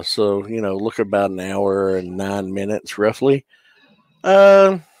 So, look about an hour and 9 minutes roughly.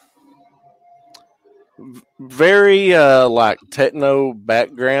 Very like techno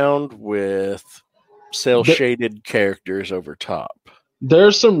background with cell shaded characters over top.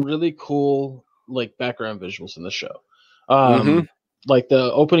 There's some really cool like background visuals in the show. Like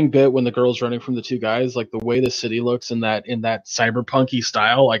the opening bit when the girl's running from the two guys, like the way the city looks in that cyberpunky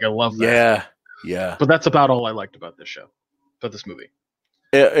style. Like I love that. Yeah. But that's about all I liked about this movie.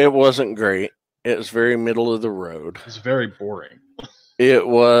 It wasn't great. It was very middle of the road. It was very boring. It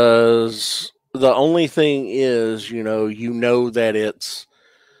was. The only thing is, that it's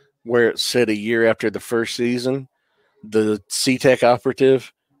where it's set a year after the first season. The CTEC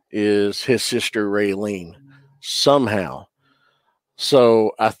operative is his sister Raylene somehow.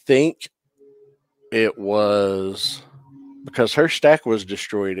 So I think it was because her stack was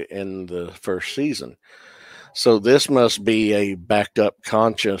destroyed in the first season. So this must be a backed up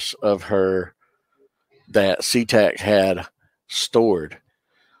conscious of her that CTAC had stored,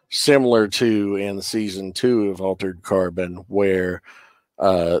 similar to in season 2 of Altered Carbon, where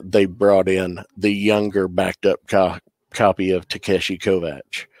they brought in the younger backed up copy of Takeshi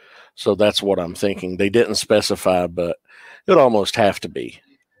Kovacs. So that's what I'm thinking. They didn't specify, but it would almost have to be.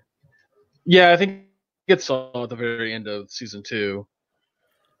 Yeah, I think it's all at the very end of season 2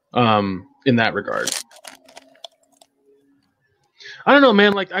 in that regard. I don't know,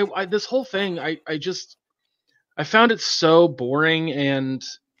 man. Like I this whole thing, I found it so boring, and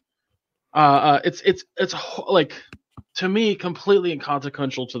it's like, to me, completely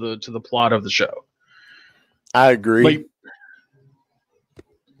inconsequential to the plot of the show. I agree. Like,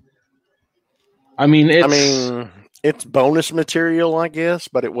 it's bonus material, I guess,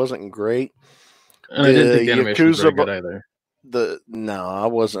 but it wasn't great. And I didn't think the animation was very good either. No, I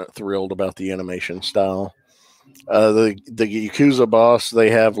wasn't thrilled about the animation style. The Yakuza boss, they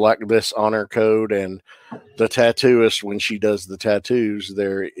have like this honor code, and the tattooist, when she does the tattoos,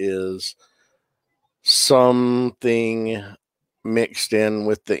 there is something mixed in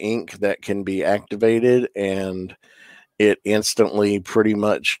with the ink that can be activated, and it instantly pretty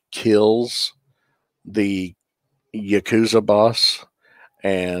much kills the Yakuza boss,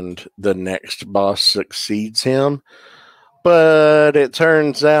 and the next boss succeeds him. But it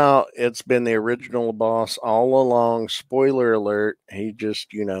turns out it's been the original boss all along. Spoiler alert. He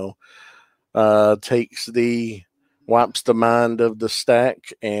just, wipes the mind of the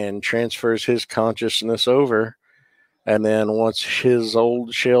stack and transfers his consciousness over. And then once his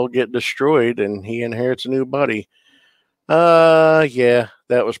old shell get destroyed and he inherits a new body. Yeah,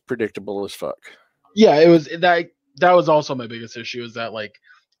 that was predictable as fuck. Yeah, it was that was also my biggest issue, is that like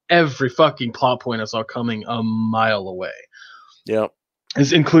every fucking plot point I saw coming a mile away. Yep.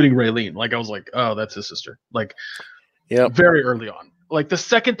 Including Raylene. Like, I was like, oh, that's his sister. Like, very early on. Like, the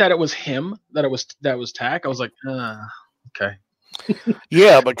second that it was him, that was Tak, I was like, okay.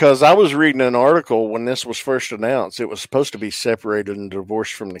 Yeah, because I was reading an article when this was first announced. It was supposed to be separated and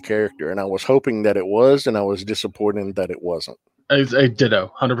divorced from the character, and I was hoping that it was, and I was disappointed that it wasn't. I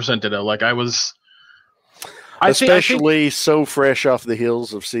ditto, 100% ditto. Like, I was... Especially so fresh off the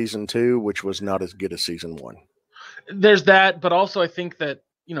heels of season 2, which was not as good as season 1. There's that, but also I think that,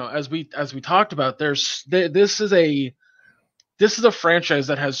 you know, as we talked about, this is a franchise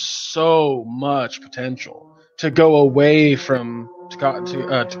that has so much potential to go away from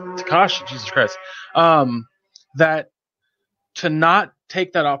Takashi, Jesus Christ, that to not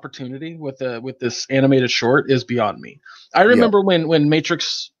take that opportunity with this animated short is beyond me. I remember when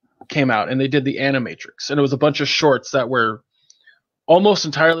Matrix came out and they did the Animatrix, and it was a bunch of shorts that were almost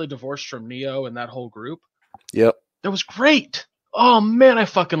entirely divorced from Neo and that whole group. Yep. It was great. Oh man, I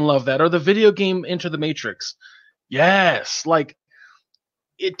fucking love that. Or the video game Enter the Matrix. Yes. Like,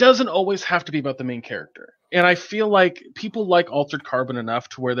 it doesn't always have to be about the main character. And I feel like people like Altered Carbon enough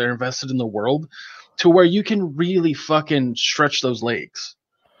to where they're invested in the world to where you can really fucking stretch those legs.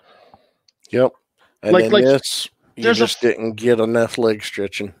 Yep. And like this, you just didn't get enough leg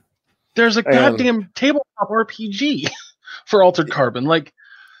stretching. There's a goddamn tabletop RPG for Altered Carbon. Like,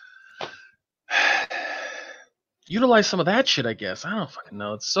 utilize some of that shit, I guess. I don't fucking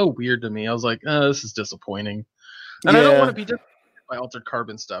know. It's so weird to me. I was like, this is disappointing. And I don't want to be disappointed by Altered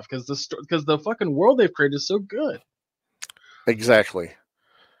Carbon stuff because the fucking world they've created is so good. Exactly.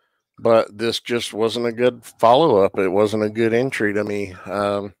 But this just wasn't a good follow-up. It wasn't a good entry to me.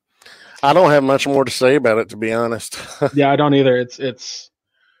 I don't have much more to say about it, to be honest. Yeah, I don't either. It's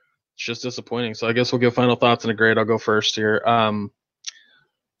just disappointing. So I guess we'll give final thoughts and a grade. I'll go first here.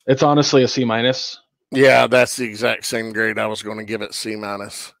 It's honestly a C-. Yeah, that's the exact same grade I was going to give it, C-.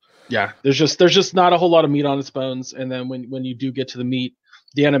 Yeah, there's just not a whole lot of meat on its bones, and then when you do get to the meat,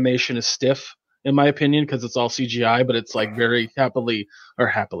 the animation is stiff, in my opinion, because it's all CGI, but it's like very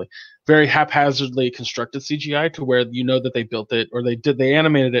very haphazardly constructed CGI to where you know that they built it or they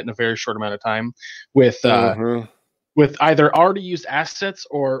animated it in a very short amount of time with either already used assets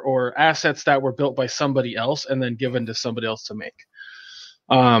or assets that were built by somebody else and then given to somebody else to make.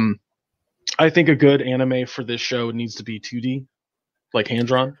 I think a good anime for this show needs to be 2D, like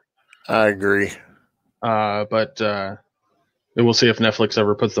hand-drawn. I agree. But we'll see if Netflix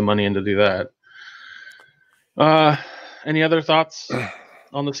ever puts the money in to do that. Any other thoughts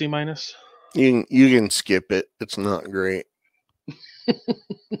on the C-? You can skip it. It's not great.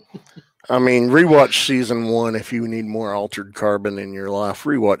 I mean, rewatch season 1 if you need more Altered Carbon in your life.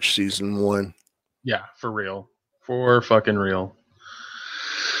 Rewatch season 1. Yeah, for real. For fucking real.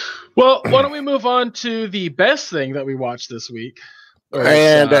 Well, why don't we move on to the best thing that we watched this week?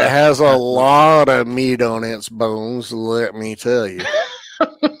 And it has a lot of meat on its bones, let me tell you.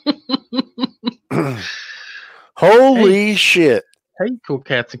 Holy shit. Hey, cool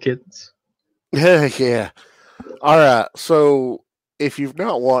cats and kittens. Yeah. All right. So if you've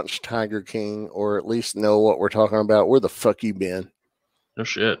not watched Tiger King or at least know what we're talking about, where the fuck you been? No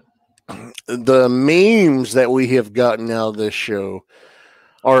shit. The memes that we have gotten out of this show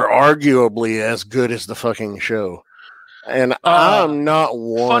are arguably as good as the fucking show. And I'm not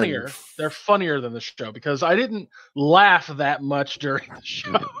one. Funnier. They're funnier than the show because I didn't laugh that much during the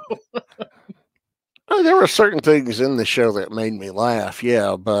show. There were certain things in the show that made me laugh,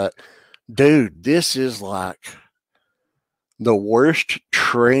 yeah, but dude, this is like the worst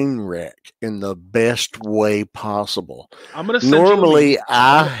train wreck in the best way possible. I'm gonna send Normally,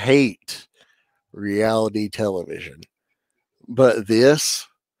 I hate reality television, but this,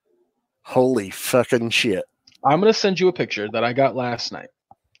 holy fucking shit. I'm going to send you a picture that I got last night.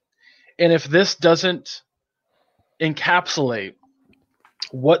 And if this doesn't encapsulate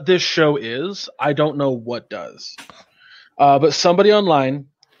what this show is, I don't know what does. But somebody online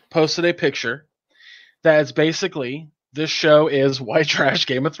posted a picture that is basically, this show is white trash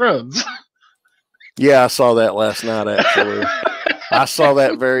Game of Thrones. Yeah, I saw that last night, actually. I saw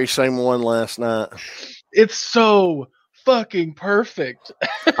that very same one last night. It's so fucking perfect.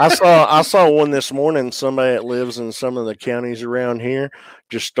 I saw one this morning. Somebody that lives in some of the counties around here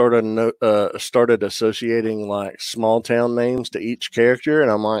just started associating like small town names to each character,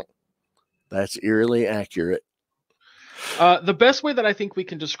 and I'm like, that's eerily accurate. The best way that I think we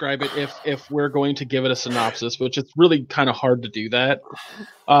can describe it, if we're going to give it a synopsis, which it's really kind of hard to do that,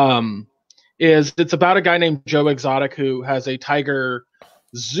 is it's about a guy named Joe Exotic who has a tiger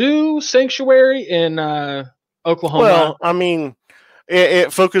zoo sanctuary in Oklahoma. Well, I mean,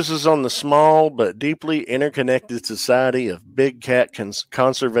 It focuses on the small but deeply interconnected society of big cat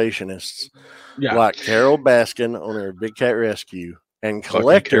conservationists like Carol Baskin, owner of Big Cat Rescue, and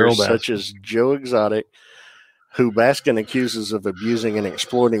collectors such as Joe Exotic, who Baskin accuses of abusing and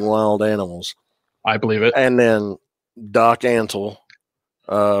exploiting wild animals. I believe it. And then Doc Antle,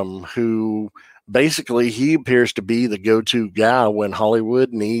 who basically he appears to be the go-to guy when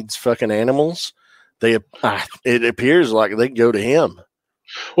Hollywood needs fucking animals. It appears like they go to him.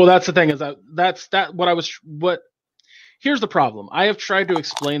 Well, that's the thing is here's the problem. I have tried to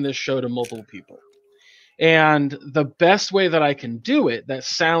explain this show to multiple people. And the best way that I can do it that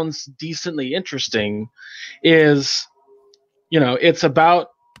sounds decently interesting is,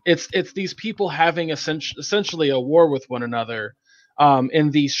 it's these people having essentially a war with one another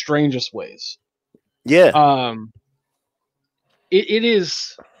in the strangest ways. Yeah. It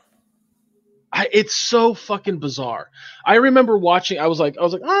is. It's so fucking bizarre. I remember watching. I was like, oh,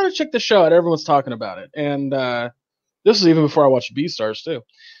 let's check the show out. Everyone's talking about it, and this was even before I watched Beastars too.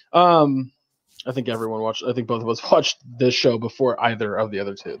 I think both of us watched this show before either of the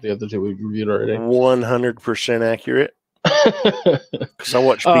other two. The other two we reviewed already. 100% accurate. Because I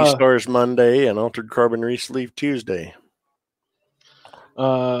watched Beastars Monday and Altered Carbon Resleeve Tuesday.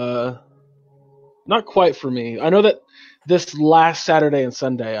 Not quite for me. I know that this last Saturday and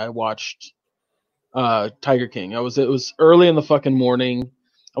Sunday I watched Tiger King. It was early in the fucking morning.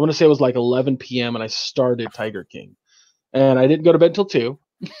 I want to say it was like 11 p.m. and I started Tiger King. And I didn't go to bed till 2.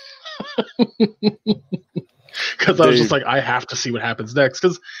 Because I was just like, I have to see what happens next.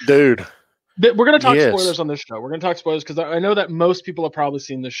 Because, dude, we're going to talk spoilers on this show. We're going to talk spoilers because I know that most people have probably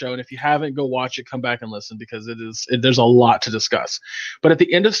seen this show. And if you haven't, go watch it. Come back and listen because there's a lot to discuss. But at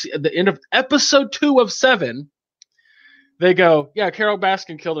the end of episode 2 of 7, they go, yeah, Carol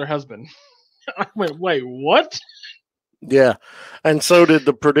Baskin killed her husband. I went, wait, what? Yeah, and so did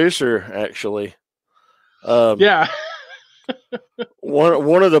the producer, actually. Yeah.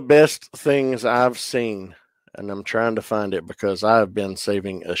 One of the best things I've seen, and I'm trying to find it because I've been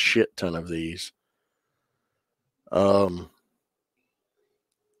saving a shit ton of these.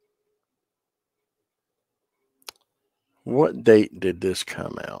 What date did this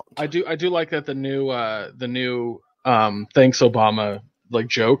come out? I do like that the new thanks Obama like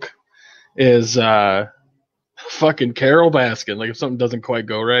joke is fucking Carol Baskin. Like if something doesn't quite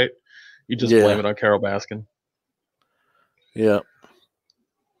go right, you just blame it on Carol Baskin. Yeah.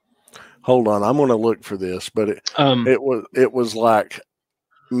 Hold on, I'm going to look for this, but it was like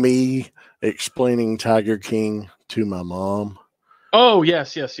me explaining Tiger King to my mom. Oh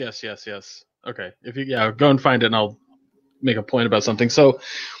yes. Okay, if you go and find it, and I'll make a point about something. So,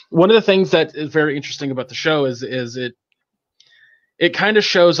 one of the things that is very interesting about the show is it kind of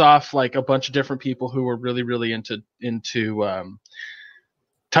shows off like a bunch of different people who are really, really into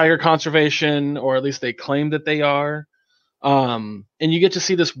tiger conservation, or at least they claim that they are. And you get to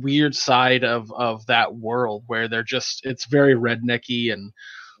see this weird side of that world where it's very rednecky and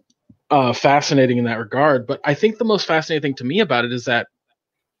fascinating in that regard. But I think the most fascinating thing to me about it is that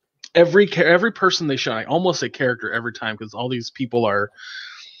every person they show, I almost say character every time because all these people are.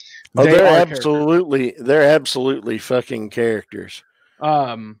 They're absolutely fucking characters.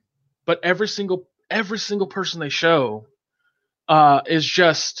 But every single person they show is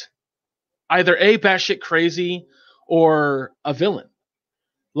just either a batshit crazy or a villain.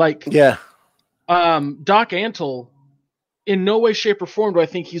 Like, Doc Antle, in no way, shape, or form do I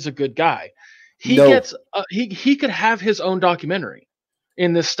think he's a good guy. He could have his own documentary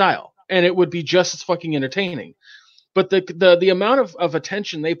in this style, and it would be just as fucking entertaining. But the amount of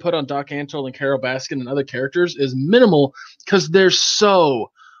attention they put on Doc Antle and Carol Baskin and other characters is minimal because there's so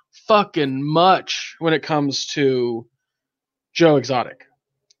fucking much when it comes to Joe Exotic.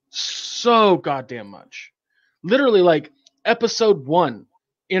 So goddamn much. Literally, like, episode 1,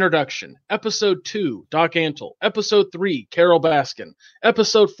 introduction. Episode 2, Doc Antle. Episode 3, Carol Baskin.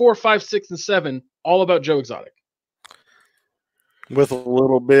 Episode 4, 5, 6, and 7, all about Joe Exotic. With a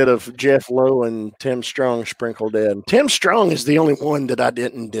little bit of Jeff Lowe and Tim Strong sprinkled in. Tim Strong is the only one that I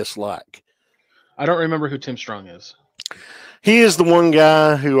didn't dislike. I don't remember who Tim Strong is. He is the one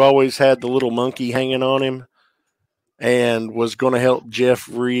guy who always had the little monkey hanging on him and was going to help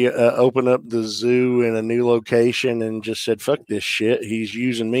Jeff open up the zoo in a new location and just said, fuck this shit. He's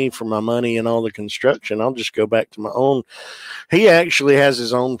using me for my money and all the construction. I'll just go back to my own. He actually has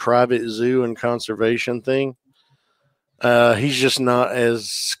his own private zoo and conservation thing. He's just not as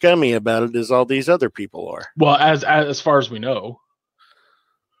scummy about it as all these other people are. Well, as far as we know,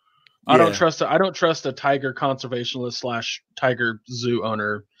 I don't trust a tiger conservationist / tiger zoo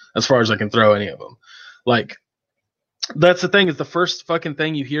owner as far as I can throw any of them. Like, That's the thing, is the first fucking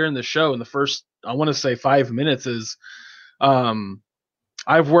thing you hear in the show in the first, I want to say 5 minutes is,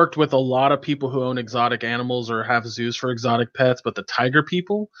 I've worked with a lot of people who own exotic animals or have zoos for exotic pets, but the tiger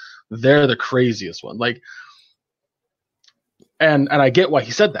people, they're the craziest one. Like, and I get why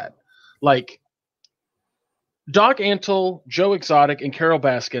he said that. Like, Doc Antle, Joe Exotic, and Carol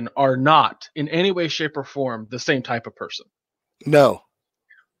Baskin are not in any way, shape, or form the same type of person. No.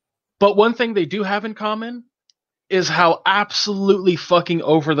 But one thing they do have in common is how absolutely fucking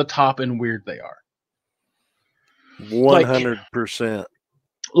over the top and weird they are. 100%.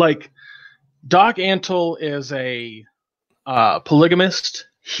 Like Doc Antle is a polygamist.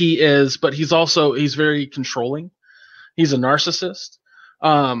 But he's very controlling. He's a narcissist.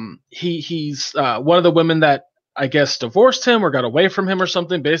 He's one of the women that I guess divorced him or got away from him or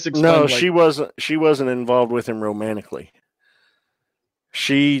something. Basically, no, she wasn't involved with him romantically.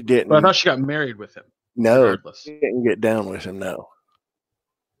 She didn't. But I thought she got married with him. No, regardless. she didn't get down with him. No,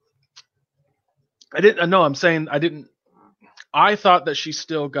 I didn't. No, I'm saying I didn't. I thought that she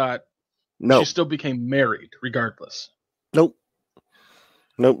still got. No, she still became married regardless. Nope.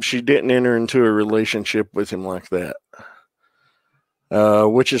 She didn't enter into a relationship with him like that.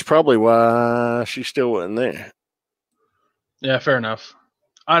 Which is probably why she still wasn't there. Yeah, fair enough.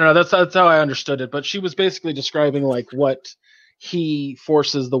 I don't know. That's how I understood it. But she was basically describing like what he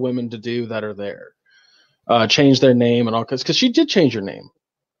forces the women to do that are there, change their name and all, because she did change her name.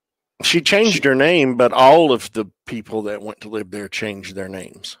 She changed her name, but all of the people that went to live there changed their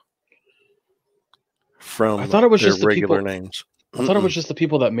names from I thought it was their just the regular people, names. I thought it was just the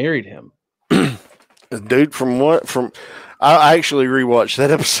people that married him. Dude, I actually rewatched that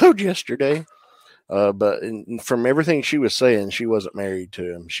episode yesterday. But from everything she was saying, she wasn't married to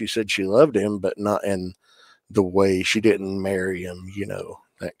him. She said she loved him, but not in the way she didn't marry him,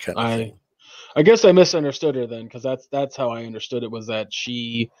 that kind of thing. I guess I misunderstood her then, because that's how I understood it, was that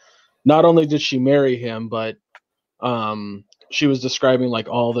she, not only did she marry him, but she was describing like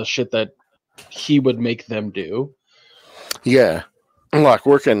all the shit that he would make them do. Yeah. Like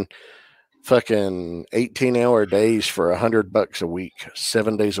working fucking 18-hour days for $100 a week,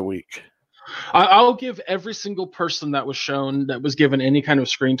 7 days a week. I'll give every single person that was shown, that was given any kind of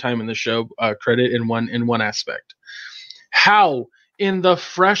screen time in the show, credit in one aspect. How in the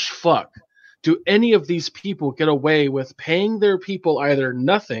fresh fuck do any of these people get away with paying their people either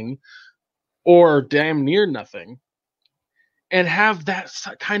nothing or damn near nothing and have that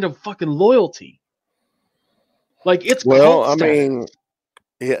kind of fucking loyalty? Like, it's cult status. I mean,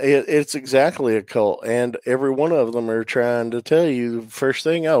 it's exactly a cult, and every one of them are trying to tell you first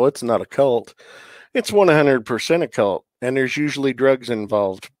thing, oh, it's not a cult. It's 100% a cult, and there's usually drugs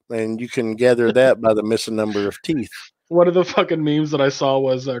involved, and you can gather that by the missing number of teeth. One of the fucking memes that I saw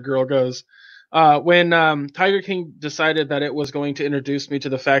was a girl goes, when Tiger King decided that it was going to introduce me to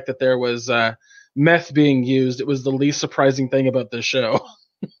the fact that there was meth being used, it was the least surprising thing about this show.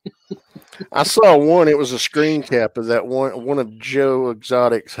 I saw one. It was a screen cap of that one of Joe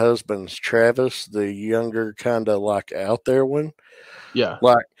Exotic's husbands, Travis, the younger, kind of like out there one. Yeah.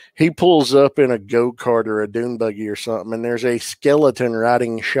 Like he pulls up in a go-kart or a dune buggy or something, and there's a skeleton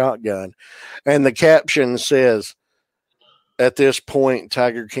riding shotgun. And the caption says, at this point,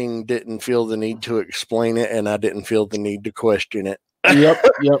 Tiger King didn't feel the need to explain it, and I didn't feel the need to question it. Yep.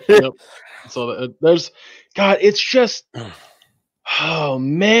 So it's just... Oh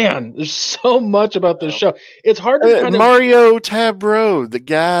man, there's so much about this show. It's hard to Mario Tabro, the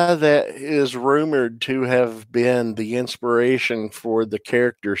guy that is rumored to have been the inspiration for the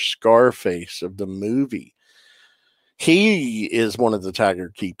character Scarface of the movie. He is one of the Tiger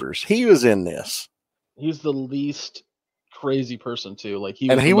Keepers. He was in this. He's the least crazy person too. Like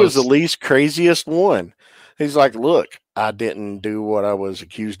he was the least craziest one. He's like, look, I didn't do what I was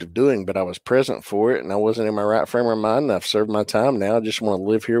accused of doing, but I was present for it, and I wasn't in my right frame of mind, and I've served my time now. I just want to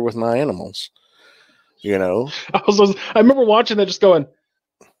live here with my animals. I remember watching that just going,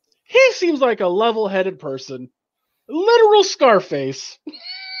 he seems like a level-headed person. Literal Scarface.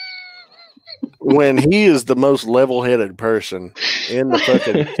 When he is the most level-headed person in the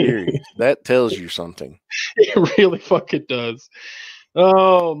fucking series, that tells you something. It really fucking does.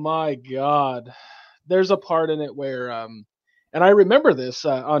 Oh, my God. There's a part in it where, and I remember this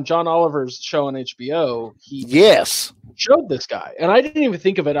on John Oliver's show on HBO. He showed this guy, and I didn't even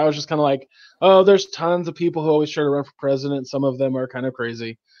think of it. I was just kind of like, oh, there's tons of people who always try to run for president. Some of them are kind of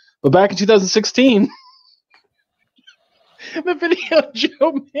crazy. But back in 2016, the video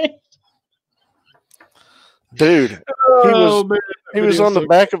Joe made. Dude, he was on the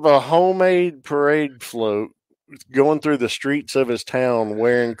back of a homemade parade float going through the streets of his town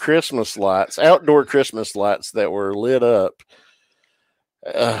wearing Christmas lights, outdoor Christmas lights that were lit up.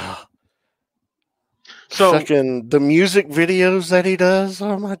 So fucking the music videos that he does,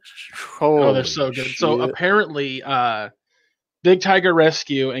 oh, they're so good. Shit. So apparently, Big Tiger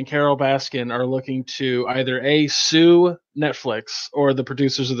Rescue and Carol Baskin are looking to either sue Netflix or the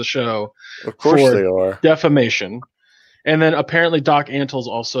producers of the show. Of course for they are. defamation. And then apparently Doc Antle's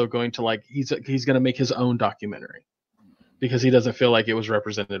also going to he's going to make his own documentary because he doesn't feel like it was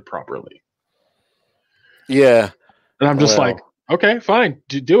represented properly. Yeah. And I'm just like, okay, fine,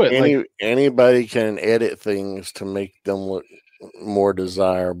 do it. Anybody can edit things to make them look more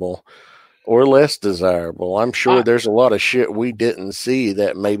desirable or less desirable. I'm sure there's a lot of shit we didn't see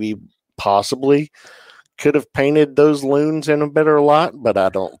that maybe possibly could have painted those loons in a better light, but I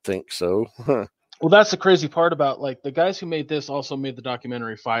don't think so. Well, that's the crazy part about the guys who made this also made the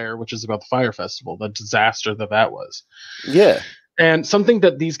documentary Fire, which is about the Fire Festival, the disaster that was. Yeah. And something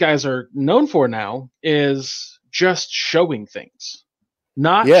that these guys are known for now is just showing things.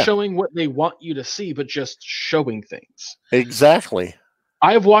 Not showing what they want you to see, but just showing things. Exactly.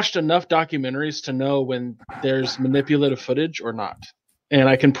 I've watched enough documentaries to know when there's manipulative footage or not. And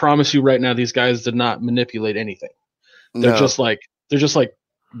I can promise you right now, these guys did not manipulate anything. They're just like,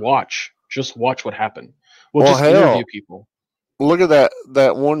 watch what happened. We'll just interview people. Look at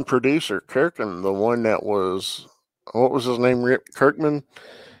that one producer, Kirkman, the one that was, what was his name? Rip Kirkman.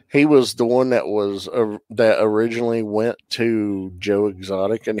 He was the one that was that originally went to Joe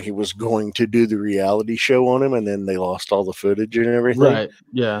Exotic, and he was going to do the reality show on him, and then they lost all the footage and everything. Right.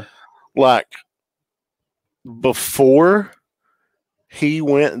 Yeah. Like before he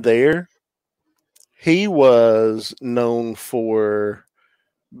went there, he was known for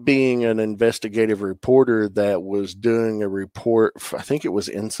being an investigative reporter that was doing a report. I think it was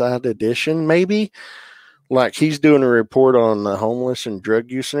Inside Edition, maybe. Like he's doing a report on the homeless and drug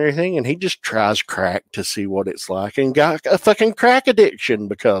use and everything, and he just tries crack to see what it's like and got a fucking crack addiction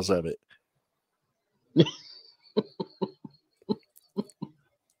because of it.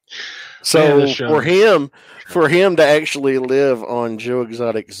 So for him to actually live on Joe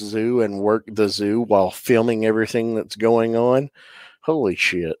Exotic's zoo and work the zoo while filming everything that's going on, holy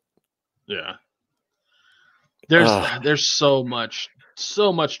shit. Yeah. There's so much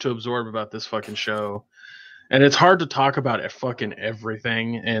to absorb about this fucking show. And it's hard to talk about fucking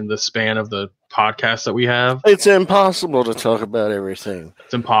everything in the span of the podcast that we have. It's impossible to talk about everything.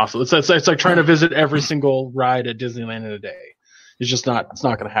 It's impossible. It's like trying to visit every single ride at Disneyland in a day. It's just not. It's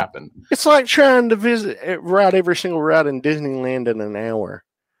not going to happen. It's like trying to ride every single ride in Disneyland in an hour.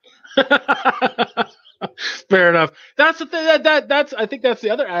 Fair enough. That's the thing. That's. I think that's the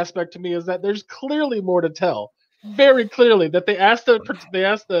other aspect to me is that there's clearly more to tell. Very clearly that they asked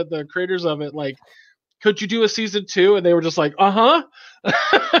the creators of it like, could you do a season 2? And they were just like, yeah.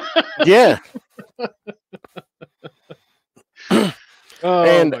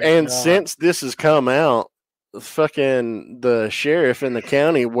 And God. Since this has come out, fucking the sheriff in the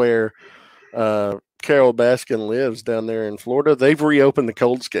county where Carol Baskin lives down there in Florida, they've reopened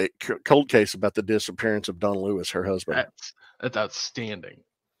the cold case about the disappearance of Don Lewis, her husband. That's outstanding.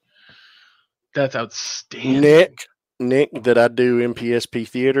 That's outstanding. Nick that I do MPSP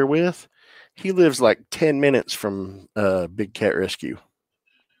theater with, he lives like 10 minutes from Big Cat Rescue.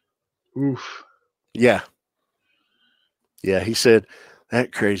 Oof. Yeah. Yeah, he said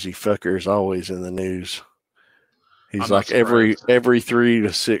that crazy fucker is always in the news. He's like every 3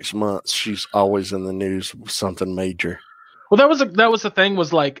 to 6 months, she's always in the news with something major. Well, that was the thing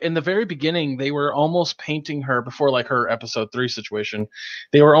was like in the very beginning, they were almost painting her before like her episode 3 situation.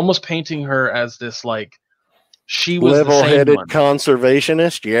 They were almost painting her as this like she was level-headed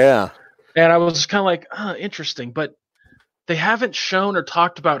conservationist. Yeah. And I was kind of like, interesting, but they haven't shown or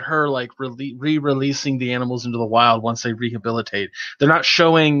talked about her like re-releasing the animals into the wild once they rehabilitate. They're not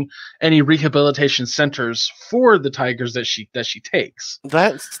showing any rehabilitation centers for the tigers that she takes.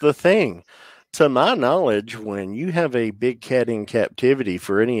 That's the thing. To my knowledge, when you have a big cat in captivity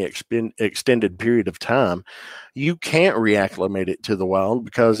for any extended period of time, you can't reacclimate it to the wild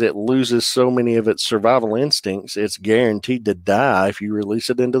because it loses so many of its survival instincts. It's guaranteed to die if you release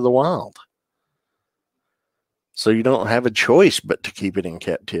it into the wild. So you don't have a choice but to keep it in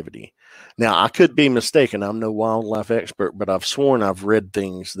captivity. Now, I could be mistaken. I'm no wildlife expert, but I've sworn I've read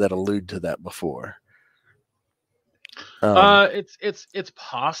things that allude to that before. It's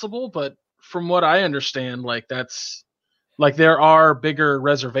possible, but from what I understand, like that's like there are bigger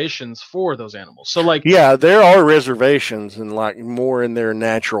reservations for those animals. So like yeah, there are reservations and like more in their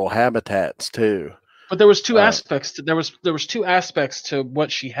natural habitats too. But there was two aspects to there was two aspects to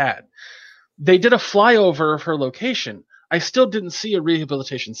what she had. they did a flyover of her location. I still didn't see a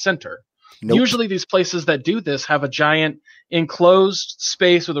rehabilitation center. Nope. Usually these places that do this have a giant enclosed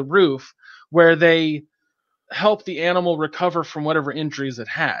space with a roof where they help the animal recover from whatever injuries it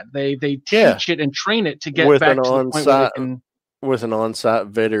had. They teach it and train it to get With back an to the point where they can... With an on-site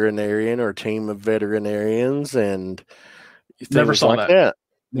veterinarian or team of veterinarians and things Never saw like that.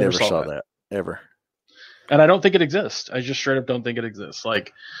 Never saw that. Ever. And I don't think it exists. I just straight up don't think it exists.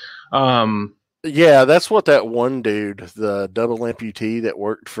 Like, yeah, that's what that one dude, the double amputee that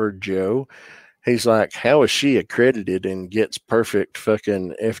worked for Joe, he's like, how is she accredited and gets perfect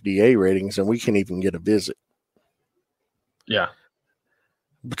fucking FDA ratings and we can't even get a visit? Yeah.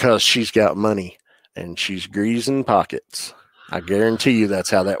 Because she's got money and she's greasing pockets. I guarantee you that's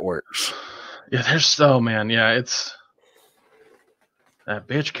how that works. Yeah, there's so, man. Yeah, it's that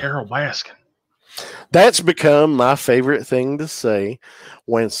bitch Carol Baskin. That's become my favorite thing to say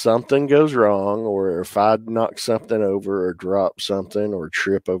when something goes wrong, or if I knock something over or drop something or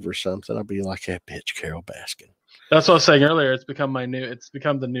trip over something, I'll be like, that bitch Carol Baskin. That's what I was saying earlier. It's become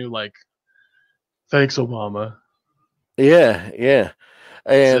the new, like, thanks, Obama. Yeah.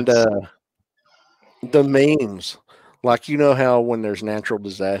 And the memes. Like, you know how when there's natural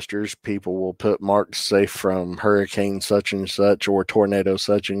disasters, people will put marks safe from hurricane such and such or tornado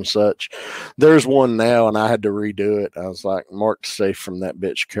such and such. There's one now, and I had to redo it. I was like, marked safe from that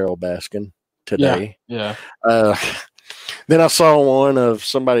bitch Carol Baskin today. Yeah. Then I saw one of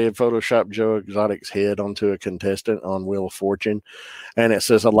somebody had photoshopped Joe Exotic's head onto a contestant on Wheel of Fortune, and it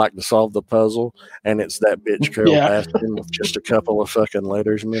says, I'd like to solve the puzzle, and it's that bitch Carol Baskin with just a couple of fucking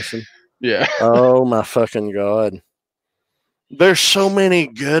letters missing. Yeah. Oh, my fucking God. There's so many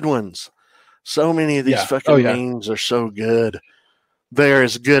good ones. So many of these fucking memes are so good. They're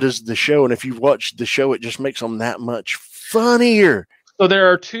as good as the show. And if you've watched the show, it just makes them that much funnier. So there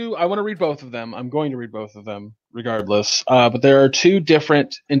are two. I want to read both of them. I'm going to read both of them regardless. But there are two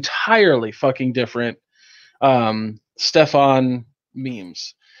different, entirely fucking different Stefan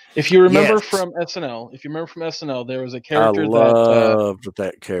memes. If you remember from SNL, there was a character I loved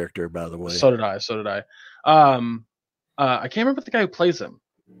that character, by the way. So did I. I can't remember the guy who plays him.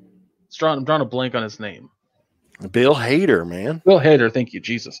 I'm drawing a blank on his name. Bill Hader, man. Bill Hader, thank you,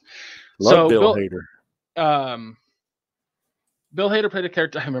 Jesus. Love Bill Hader. Bill Hader played a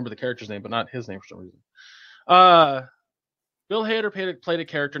character. I remember the character's name, but not his name for some reason. Bill Hader played a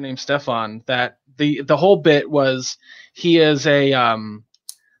character named Stefan. That the whole bit was he is a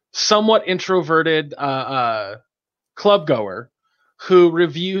somewhat introverted club goer who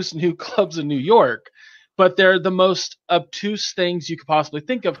reviews new clubs in New York. But they're the most obtuse things you could possibly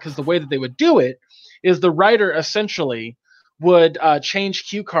think of, because the way that they would do it is the writer essentially would change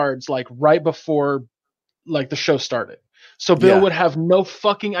cue cards like right before like the show started. So Bill would have no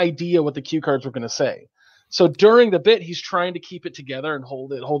fucking idea what the cue cards were going to say. So during the bit, he's trying to keep it together and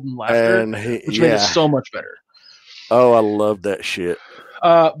hold in laughter, which made it so much better. Oh, I love that shit.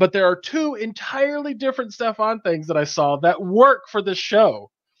 But there are two entirely different Stefan things that I saw that work for this show.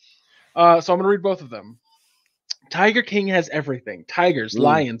 So I'm going to read both of them. Tiger King has everything. Tigers,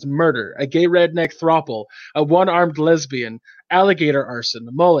 lions, murder, a gay redneck throuple, a one-armed lesbian, alligator arson,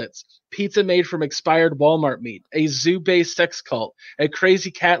 mullets, pizza made from expired Walmart meat, a zoo-based sex cult, a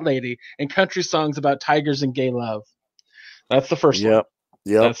crazy cat lady, and country songs about tigers and gay love. That's the first one.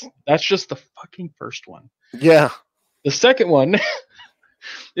 Yep. That's just the fucking first one. Yeah. The second one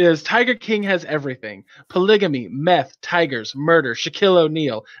is Tiger King has everything. Polygamy, meth, tigers, murder, Shaquille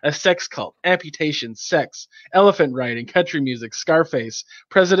O'Neal, a sex cult, amputation, sex, elephant riding, country music, Scarface,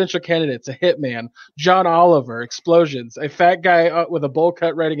 presidential candidates, a hitman, John Oliver, explosions, a fat guy with a bowl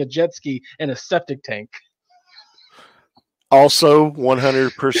cut riding a jet ski, and a septic tank. Also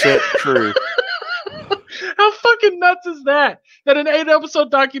 100% true. How fucking nuts is that? That an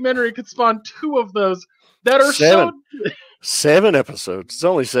 8-episode documentary could spawn two of those that are 7 episodes. It's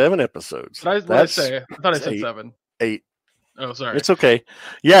only 7 episodes. What did I say? I thought I said 7. 8. Oh, sorry. It's okay.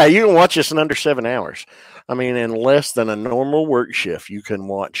 Yeah, you can watch this in under 7 hours. I mean, in less than a normal work shift, you can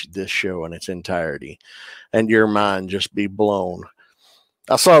watch this show in its entirety and your mind just be blown.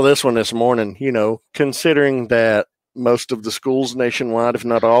 I saw this one this morning, considering that most of the schools nationwide, if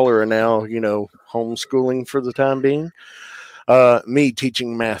not all, are now, homeschooling for the time being. Me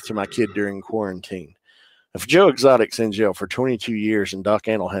teaching math to my kid during quarantine. If Joe Exotic's in jail for 22 years and Doc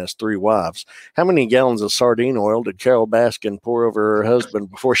Antle has 3 wives, how many gallons of sardine oil did Carol Baskin pour over her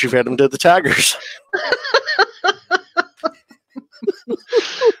husband before she fed him to the tigers?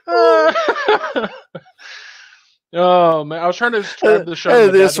 Oh man, I was trying to describe the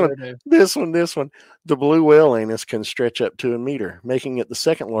show. This one. The blue whale anus can stretch up to a meter, making it the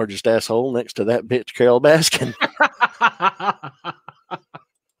second largest asshole next to that bitch Carol Baskin.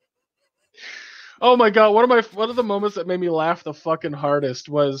 Oh my god, one of the moments that made me laugh the fucking hardest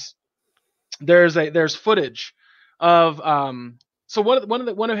was there's footage of so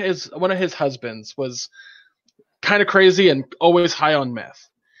one of his husbands was kind of crazy and always high on meth.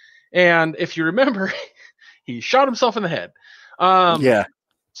 And if you remember, he shot himself in the head. Yeah.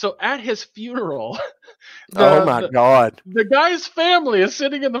 So at his funeral, God, the guy's family is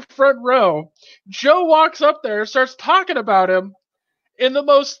sitting in the front row. Joe walks up there and starts talking about him in the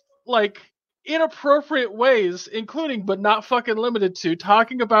most like inappropriate ways, including but not fucking limited to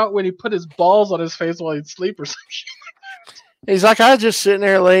talking about when he put his balls on his face while he'd sleep or some shit. He's like, I was just sitting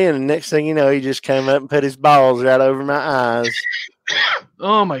there laying, and next thing you know, he just came up and put his balls right over my eyes.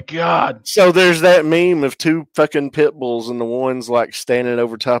 Oh my god! So there's that meme of two fucking pit bulls, and the one's like standing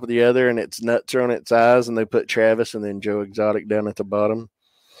over top of the other, and its nuts are on its eyes, and they put Travis and then Joe Exotic down at the bottom.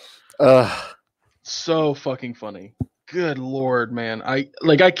 So fucking funny. Good lord, man! I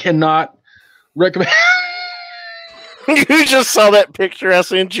cannot recommend. You just saw that picture I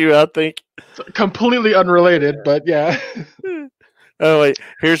sent you, I think. Completely unrelated, but yeah. Oh wait,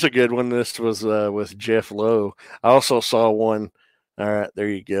 here's a good one. This was with Jeff Lowe. I also saw one. All right, there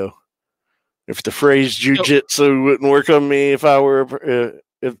you go. If the phrase jujitsu wouldn't work on me, if I were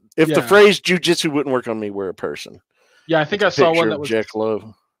if the phrase jujitsu wouldn't work on me, we're a person. Yeah, I think I saw one that was Jeff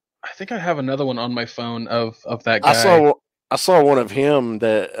Lowe. I think I have another one on my phone of that guy. I saw one of him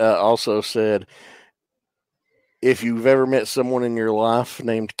that also said, if you've ever met someone in your life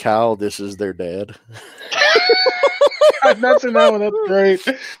named Kyle, this is their dad. I've not seen that one. That's great.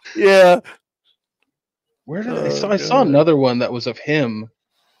 Yeah. Where did I saw another one that was of him,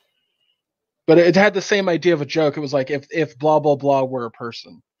 but it had the same idea of a joke. It was like if blah blah blah were a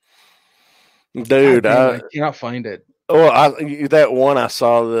person. Dude, I cannot find it. Oh, that one I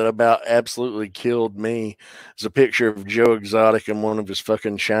saw that about absolutely killed me is a picture of Joe Exotic in one of his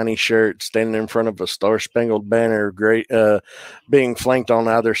fucking shiny shirts standing in front of a Star-Spangled Banner, being flanked on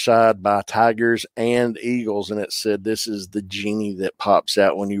either side by tigers and eagles. And it said, this is the genie that pops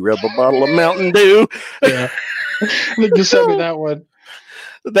out when you rub a bottle of Mountain Dew. Yeah. You sent me that one.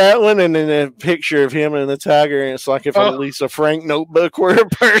 That one, and then a picture of him and the tiger. And it's like if a Lisa Frank notebook were a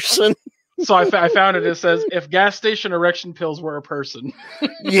person. So I found it. It says, if gas station erection pills were a person.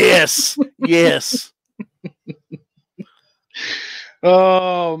 Yes.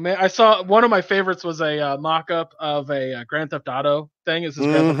 Oh, man. I saw one of my favorites was a mock-up of a Grand Theft Auto thing. It's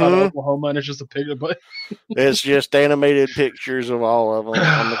Grand Theft Auto Oklahoma, and it's just a pig. But it's just animated pictures of all of them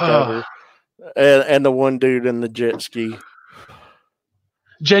on the cover. And the one dude in the jet ski.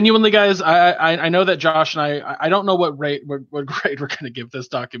 Genuinely, guys, I know that Josh and I don't know what grade we're going to give this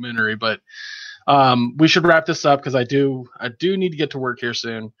documentary, but we should wrap this up because I do need to get to work here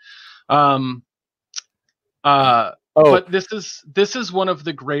soon. But this is one of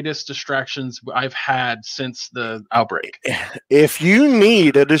the greatest distractions I've had since the outbreak. If you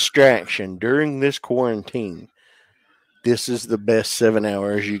need a distraction during this quarantine, this is the best 7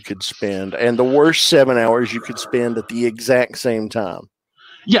 hours you could spend, and the worst 7 hours you could spend at the exact same time.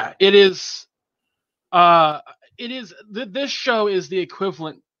 Yeah, it is. This show is the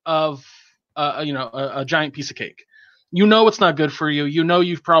equivalent of, a giant piece of cake. You know it's not good for you. You know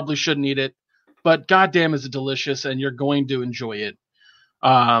you probably shouldn't eat it, but goddamn, is it delicious, and you're going to enjoy it.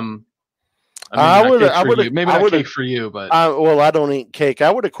 I would maybe not cake for you, but I don't eat cake.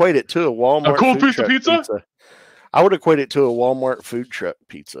 I would equate it to a Walmart. A cool piece of pizza. I would equate it to a Walmart food truck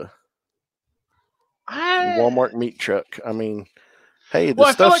pizza. Walmart meat truck. I mean. Hey,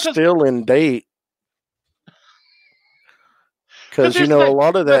 the stuff's still in date. Because, a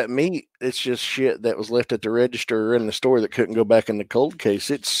lot of that meat, it's just shit that was left at the register or in the store that couldn't go back in the cold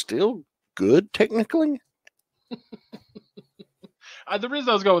case. It's still good, technically. The reason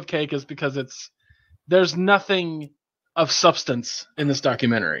I was going with cake is because there's nothing of substance in this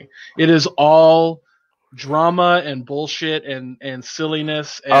documentary. It is all drama and bullshit and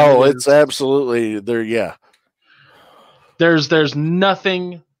silliness. And it's absolutely there, yeah. There's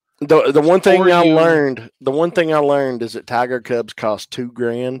nothing. The one thing I learned is that Tiger Cubs cost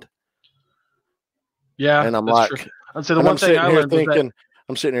 $2,000. Yeah, and I'm like, true. I'm sitting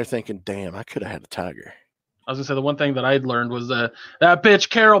here thinking, damn, I could have had a tiger. I was gonna say the one thing that I'd learned was that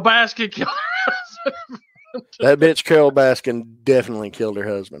bitch Carol Baskin killed her husband. That bitch Carol Baskin definitely killed her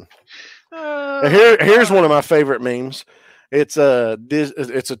husband. Here's one of my favorite memes. It's a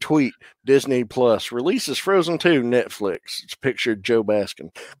tweet. Disney Plus releases Frozen 2 Netflix. It's pictured Joe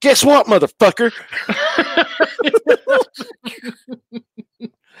Baskin. Guess what, motherfucker?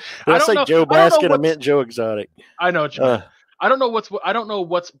 Did I say Joe Baskin? I meant Joe Exotic. I know what you mean. I don't know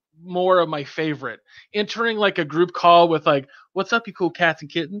what's more of my favorite. Entering like a group call with like, "What's up, you cool cats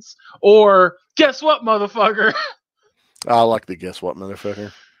and kittens?" Or "Guess what, motherfucker?" I like the "Guess what,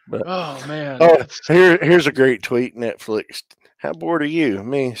 motherfucker." But, oh man. Oh, here's a great tweet. Netflix. How bored are you?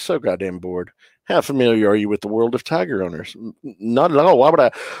 Me, so goddamn bored. How familiar are you with the world of tiger owners? Not at all. Why would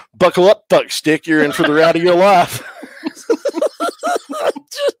I? Buckle up, fuck stick. You're in for the ride of your life.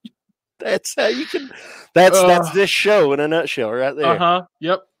 That's how you can. That's this show in a nutshell, right there.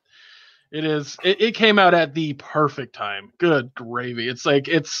 Yep. It is. It came out at the perfect time. Good gravy. It's like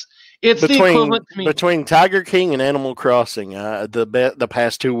it's the equivalent to me. Between Tiger King and Animal Crossing. The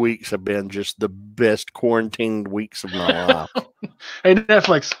past 2 weeks have been just the best quarantined weeks of my life. Hey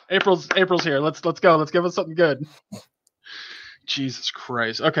Netflix, April's here. Let's go. Let's give us something good. Jesus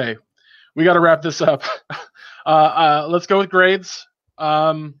Christ. Okay, we got to wrap this up. Let's go with grades.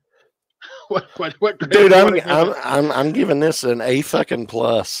 What grade? Dude, I'm giving this an A fucking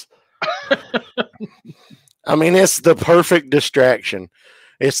plus. I mean, it's the perfect distraction.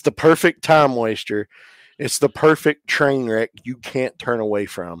 It's the perfect time waster. It's the perfect train wreck you can't turn away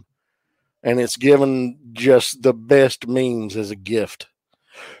from. And it's given just the best memes as a gift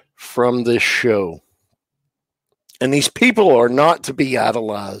from this show. And these people are not to be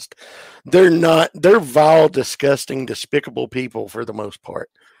idolized. They're vile, disgusting, despicable people for the most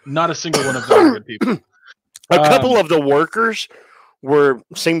part. Not a single one of them are good people. A couple of the workers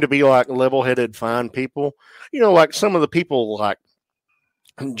seem to be like level-headed, fine people. You know, like some of the people like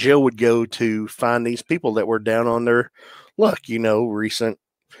Joe would go to find these people that were down on their luck, you know, recent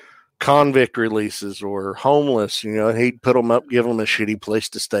convict releases or homeless, you know, and he'd put them up, give them a shitty place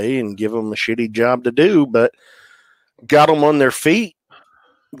to stay and give them a shitty job to do, but got them on their feet.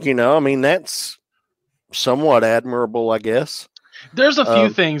 You know, I mean, that's somewhat admirable, I guess. There's a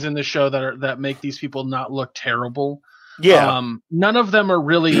few things in the show that make these people not look terrible. Yeah. None of them are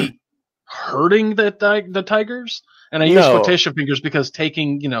really hurting the tigers. And I use quotation fingers because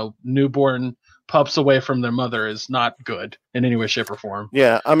taking, you know, newborn pups away from their mother is not good in any way, shape, or form.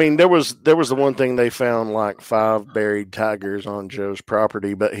 Yeah, I mean, there was the one thing they found like 5 buried tigers on Joe's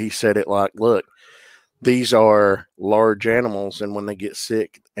property, but he said it like, look, these are large animals, and when they get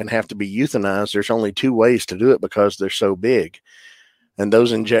sick and have to be euthanized, there's only 2 ways to do it because they're so big. And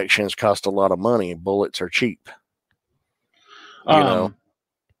those injections cost a lot of money. Bullets are cheap. You know?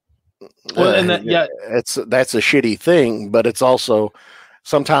 Well, and that's a shitty thing, but it's also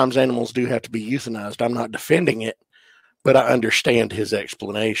sometimes animals do have to be euthanized. I'm not defending it, but I understand his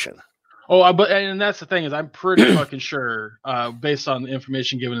explanation. And that's the thing is I'm pretty fucking sure, based on the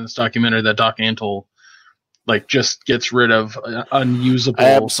information given in this documentary, that Doc Antle like just gets rid of unusable.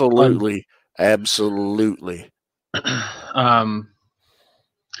 Absolutely.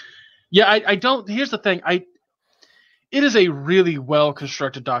 Yeah, I don't. Here's the thing. It is a really well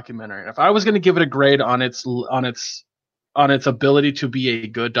constructed documentary. If I was going to give it a grade on its ability to be a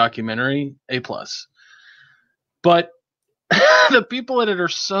good documentary, A+. But the people in it are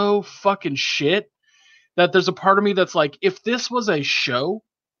so fucking shit that there's a part of me that's like, if this was a show,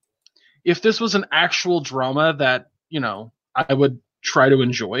 if this was an actual drama that, you know, I would try to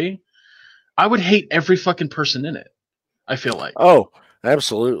enjoy, I would hate every fucking person in it. I feel like. Oh,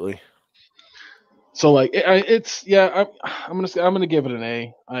 absolutely. So like I'm gonna give it an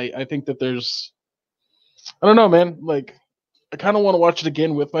A. I think that there's, I don't know, man. Like I kind of want to watch it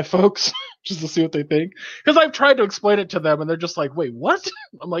again with my folks just to see what they think, because I've tried to explain it to them and they're just like, wait, what?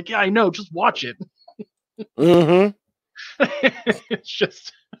 I'm like, yeah, I know, just watch it. Mm-hmm. It's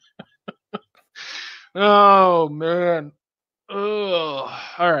just oh man. Oh,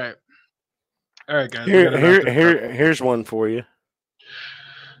 all right guys. Here's one for you.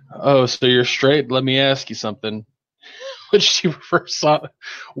 Oh, so you're straight? Let me ask you something. Which do you prefer?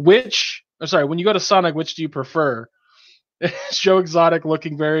 When you go to Sonic, which do you prefer? Joe Exotic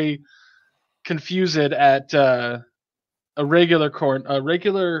looking very confused at a regular corn.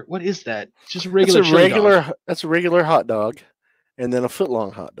 What is that? Just a regular. That's a regular hot dog, and then a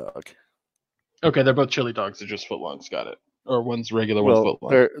footlong hot dog. Okay, they're both chili dogs. They're just footlongs. Got it. Or one's regular, one's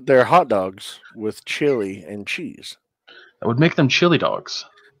footlong. They're hot dogs with chili and cheese. That would make them chili dogs.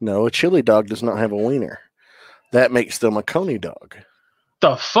 No, a chili dog does not have a wiener. That makes them a coney dog.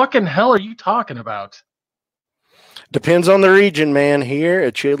 The fucking hell are you talking about? Depends on the region, man. Here,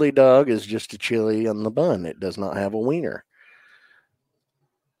 a chili dog is just a chili on the bun. It does not have a wiener.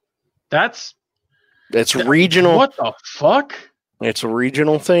 That's It's regional. What the fuck? It's a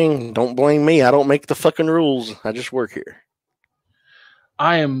regional thing. Don't blame me. I don't make the fucking rules. I just work here.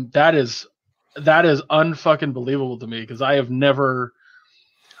 That is unfucking believable to me because I have never.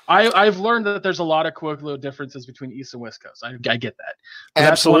 I've learned that there's a lot of colloquial differences between East and West Coast. I get that. But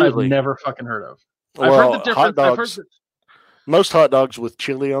Absolutely. that's one I've never fucking heard of. Well, I've heard the difference. hot dogs, most hot dogs with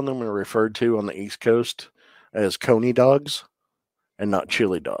chili on them are referred to on the East Coast as coney dogs and not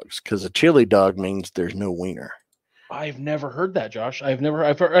chili dogs because a chili dog means there's no wiener. I've never heard that, Josh. I've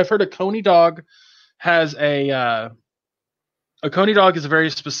heard a coney dog has a coney dog is a very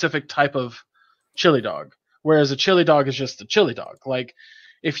specific type of chili dog, whereas a chili dog is just a chili dog. Like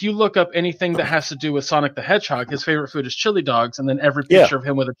if you look up anything that has to do with Sonic the Hedgehog, his favorite food is chili dogs, and then every picture of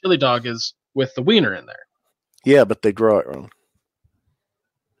him with a chili dog is with the wiener in there. Yeah, but they draw it wrong.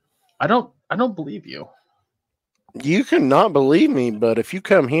 I don't believe you. You can not believe me, but if you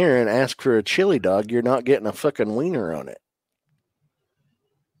come here and ask for a chili dog, you're not getting a fucking wiener on it.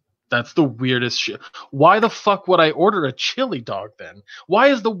 That's the weirdest shit. Why the fuck would I order a chili dog then? Why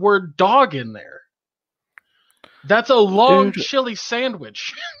is the word dog in there? That's a long chili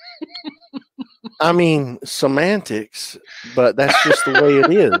sandwich. I mean, semantics, but that's just the way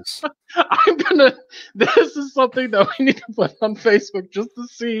it is. This is something that we need to put on Facebook just to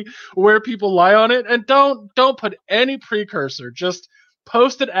see where people lie on it. And don't put any precursor. Just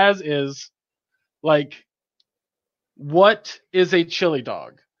post it as is. Like, what is a chili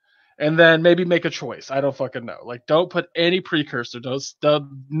dog? And then maybe make a choice. I don't fucking know. Like, don't put any precursor. Don't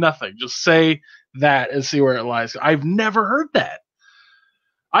nothing. Just say that and see where it lies. I've never heard that.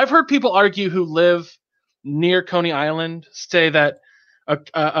 I've heard people argue who live near Coney Island say that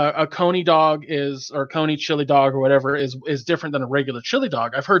a Coney dog or Coney chili dog or whatever is different than a regular chili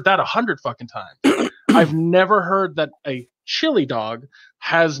dog. I've heard that 100 fucking times. I've never heard that a chili dog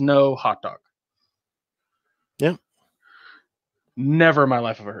has no hot dog. Yeah. Never in my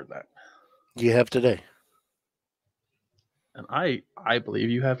life have I heard that. You have today. And I believe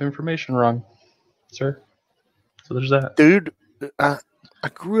you have information wrong, sir. So there's that. Dude, I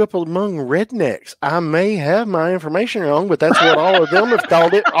grew up among rednecks. I may have my information wrong, but that's what all of them have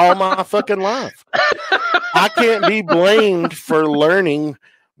called it all my fucking life. I can't be blamed for learning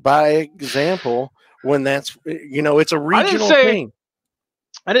by example when that's, it's a regional thing.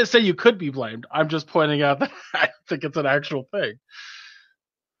 I didn't say you could be blamed. I'm just pointing out that I think it's an actual thing.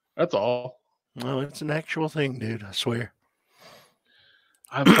 That's all. No, it's an actual thing, dude. I swear.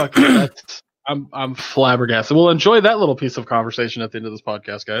 I'm flabbergasted. We'll enjoy that little piece of conversation at the end of this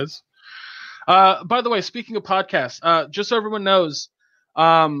podcast, guys. By the way, speaking of podcasts, just so everyone knows,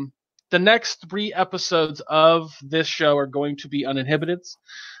 the next 3 episodes of this show are going to be uninhibited.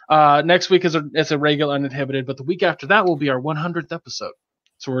 Next week is a regular uninhibited, but the week after that will be our 100th episode.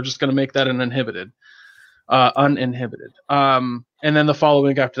 So we're just going to make that an uninhibited. And then the following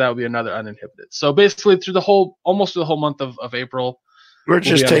week after that will be another uninhibited. So basically almost through the whole month of April. We're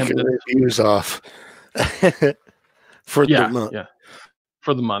just taking reviews off for the month. Yeah,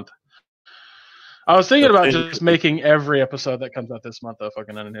 for the month. I was thinking about just making every episode that comes out this month a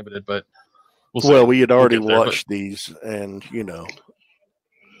fucking uninhibited, but we had already watched these, and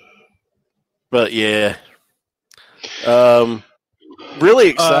But yeah, really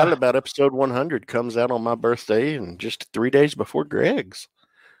excited about episode 100. Comes out on my birthday and just 3 days before Greg's.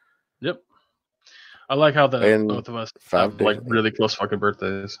 Yep. I like how both of us have really close fucking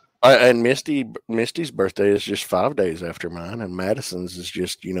birthdays. And Misty's birthday is just 5 days after mine, and Madison's is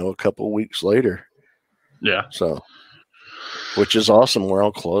just a couple weeks later. Yeah. So, which is awesome. We're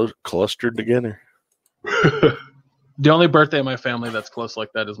all clustered together. The only birthday in my family that's close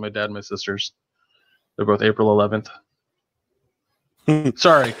like that is my dad and my sister's. They're both April 11th.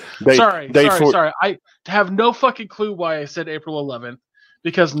 Sorry. I have no fucking clue why I said April 11th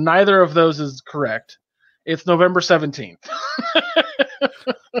because neither of those is correct. It's November 17th.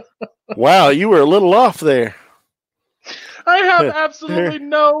 Wow, you were a little off there. I have absolutely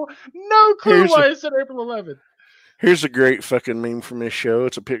no clue why I said April 11th. Here's a great fucking meme from this show.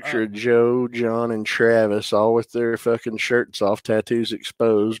 It's a picture of Joe, John, and Travis all with their fucking shirts off, tattoos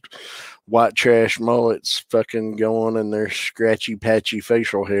exposed, white trash mullets fucking going, and their scratchy, patchy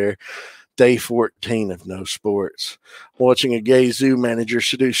facial hair. Day 14 of no sports. Watching a gay zoo manager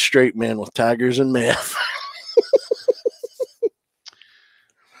seduce straight men with tigers and meth.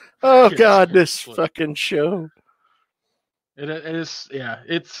 Oh, God, this fucking show. It is, yeah.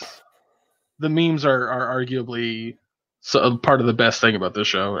 It's the memes are arguably part of the best thing about this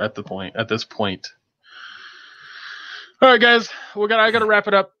show at this point. All right, guys, I gotta wrap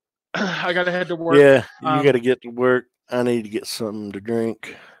it up. I gotta head to work. Yeah, you gotta get to work. I need to get something to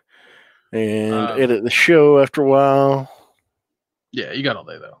drink. and edit the show after a while. Yeah, you got all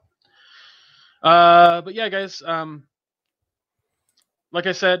day though. But yeah, guys. Like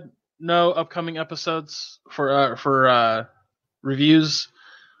I said, no upcoming episodes for reviews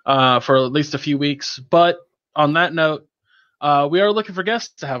for at least a few weeks. But on that note, we are looking for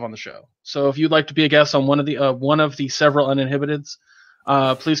guests to have on the show. So if you'd like to be a guest on one of the several uninhibiteds,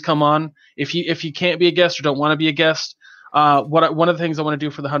 please come on. If you can't be a guest or don't want to be a guest, one of the things I want to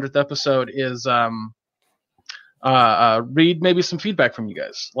do for the 100th episode is read maybe some feedback from you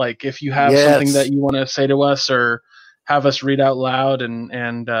guys. Like if you have something that you want to say to us or have us read out loud and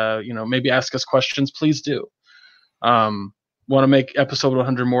maybe ask us questions, please do. Want to make episode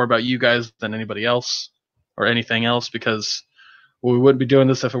 100 more about you guys than anybody else or anything else, because we wouldn't be doing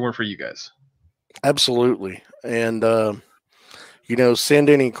this if it weren't for you guys. Absolutely. And send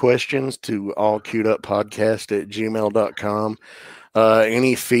any questions to allqueueduppodcast@gmail.com.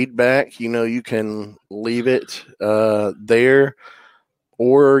 Any feedback, you can leave it there,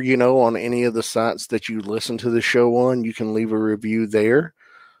 or, on any of the sites that you listen to the show on, you can leave a review there.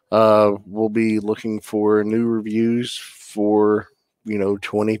 We'll be looking for new reviews for,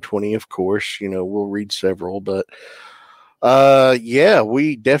 2020, of course. We'll read several, but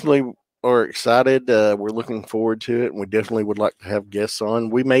we definitely are excited. We're looking forward to it, and we definitely would like to have guests on.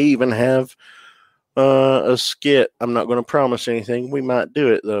 We may even have a skit. I'm not going to promise anything. We might do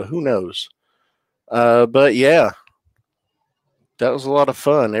it, though. Who knows? But yeah, that was a lot of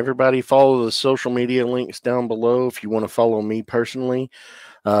fun. Everybody follow the social media links down below if you want to follow me personally.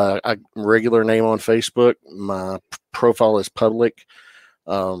 Regular name on Facebook. My profile is public.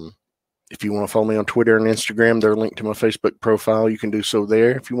 If you want to follow me on Twitter and Instagram, they're linked to my Facebook profile. You can do so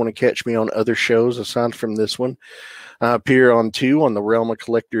there. If you want to catch me on other shows aside from this one, I appear on two on the Realm of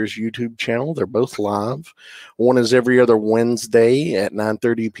Collectors YouTube channel. They're both live. One is every other Wednesday at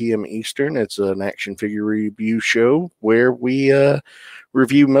 9:30 p.m. Eastern. It's an action figure review show where we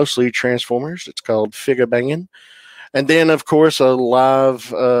review mostly Transformers. It's called Figure Bangin'. And then, of course, a live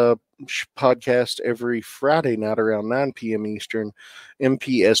podcast every Friday night around 9 p.m. Eastern,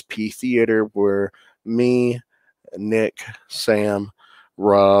 MPSP Theater, where me, Nick, Sam,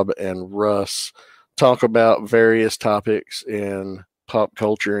 Rob, and Russ talk about various topics in pop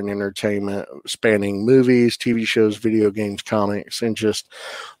culture and entertainment, spanning movies, TV shows, video games, comics, and just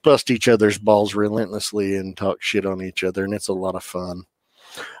bust each other's balls relentlessly and talk shit on each other, and it's a lot of fun.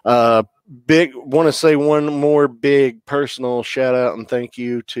 Want to say one more big personal shout out and thank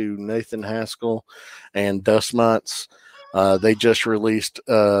you to Nathan Haskell and Dust Mites. They just released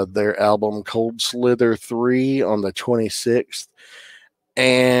their album Cold Slither 3 on the 26th.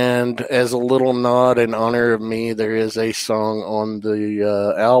 And as a little nod in honor of me, there is a song on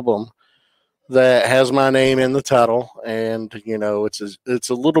the album that has my name in the title. And, it's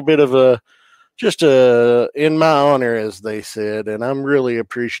a little bit of just in my honor, as they said, and I'm really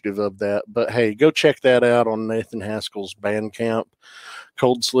appreciative of that. But hey, go check that out on Nathan Haskell's Bandcamp.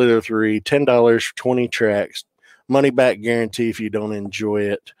 Cold Slither 3, $10, 20 tracks, money back guarantee if you don't enjoy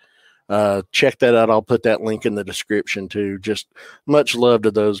it. Check that out. I'll put that link in the description too. Just much love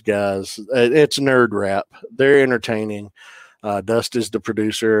to those guys. It's nerd rap. They're entertaining. Dust is the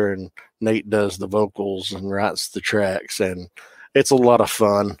producer, and Nate does the vocals and writes the tracks, and it's a lot of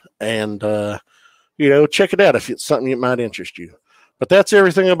fun. And check it out if it's something that might interest you. But that's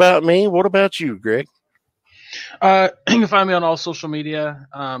everything about me. What about you, Greg? You can find me on all social media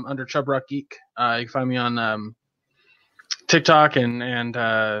under Chub Rock Geek. You can find me on TikTok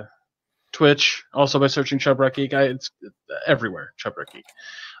and Twitch, also by searching Chub Rock Geek. It's everywhere, Chub Rock Geek.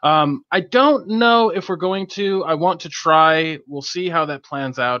 I don't know if we're going to. I want to try. We'll see how that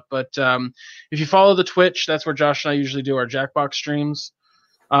plans out. But if you follow the Twitch, that's where Josh and I usually do our Jackbox streams.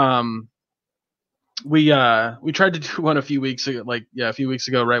 We tried to do one a few weeks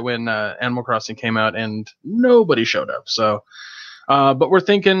ago, right when Animal Crossing came out, and nobody showed up. So, but we're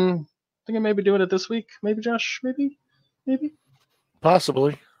thinking maybe doing it this week. Maybe Josh, maybe,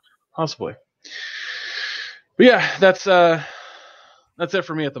 possibly. But yeah, that's it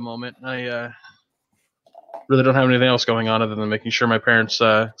for me at the moment. I really don't have anything else going on other than making sure my parents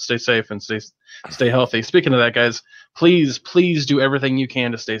stay safe and stay healthy. Speaking of that, guys, please do everything you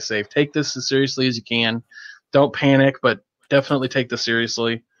can to stay safe. Take this as seriously as you can. Don't panic, but definitely take this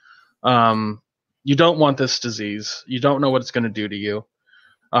seriously. You don't want this disease. You don't know what it's going to do to you.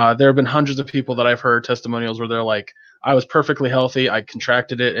 There have been hundreds of people that I've heard testimonials where they're like, I was perfectly healthy, I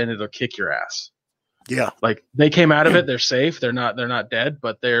contracted it, and it'll kick your ass. Yeah. Like, they came out of it, they're safe, they're not dead,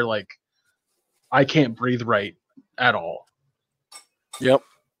 but they're like, I can't breathe right at all. Yep.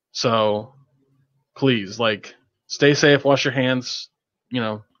 So please, stay safe, wash your hands,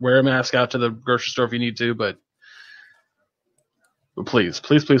 wear a mask out to the grocery store if you need to, but please,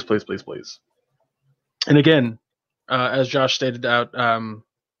 please, please, please, please, please. And again, as Josh stated out,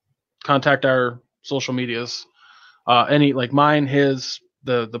 contact our social medias, any like mine, his,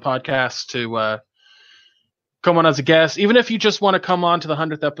 the podcast, to come on as a guest. Even if you just want to come on to the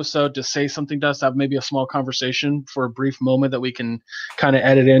 100th episode to say something to us, have maybe a small conversation for a brief moment that we can kind of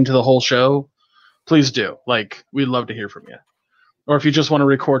edit into the whole show, please do. Like, we'd love to hear from you. Or if you just want to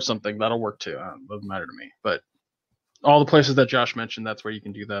record something, that'll work too. Doesn't matter to me. But all the places that Josh mentioned, that's where you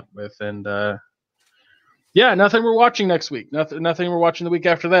can do that with. And yeah, nothing we're watching next week. Nothing we're watching the week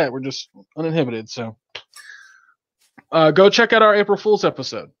after that. We're just uninhibited. So go check out our April Fool's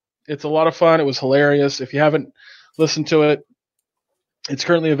episode. It's a lot of fun. It was hilarious. If you haven't listened to it, it's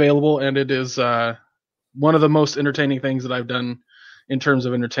currently available, and it is one of the most entertaining things that I've done in terms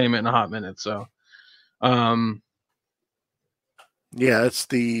of entertainment in a hot minute. So, yeah, it's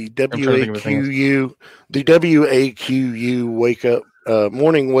the WAQU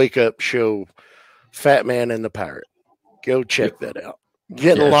morning wake up show, Fat Man and the Pirate. Go check that out.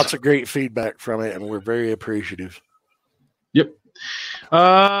 Getting lots of great feedback from it, and we're very appreciative. Yep.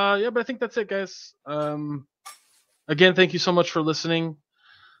 Yeah, but I think that's it, guys. Again, thank you so much for listening.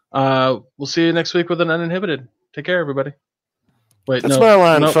 We'll see you next week with an Uninhibited. Take care, everybody. Wait, that's my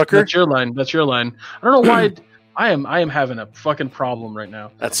line, fucker. That's your line. That's your line. I don't know why I am having a fucking problem right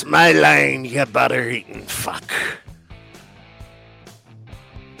now. That's my line, you butter eating fuck.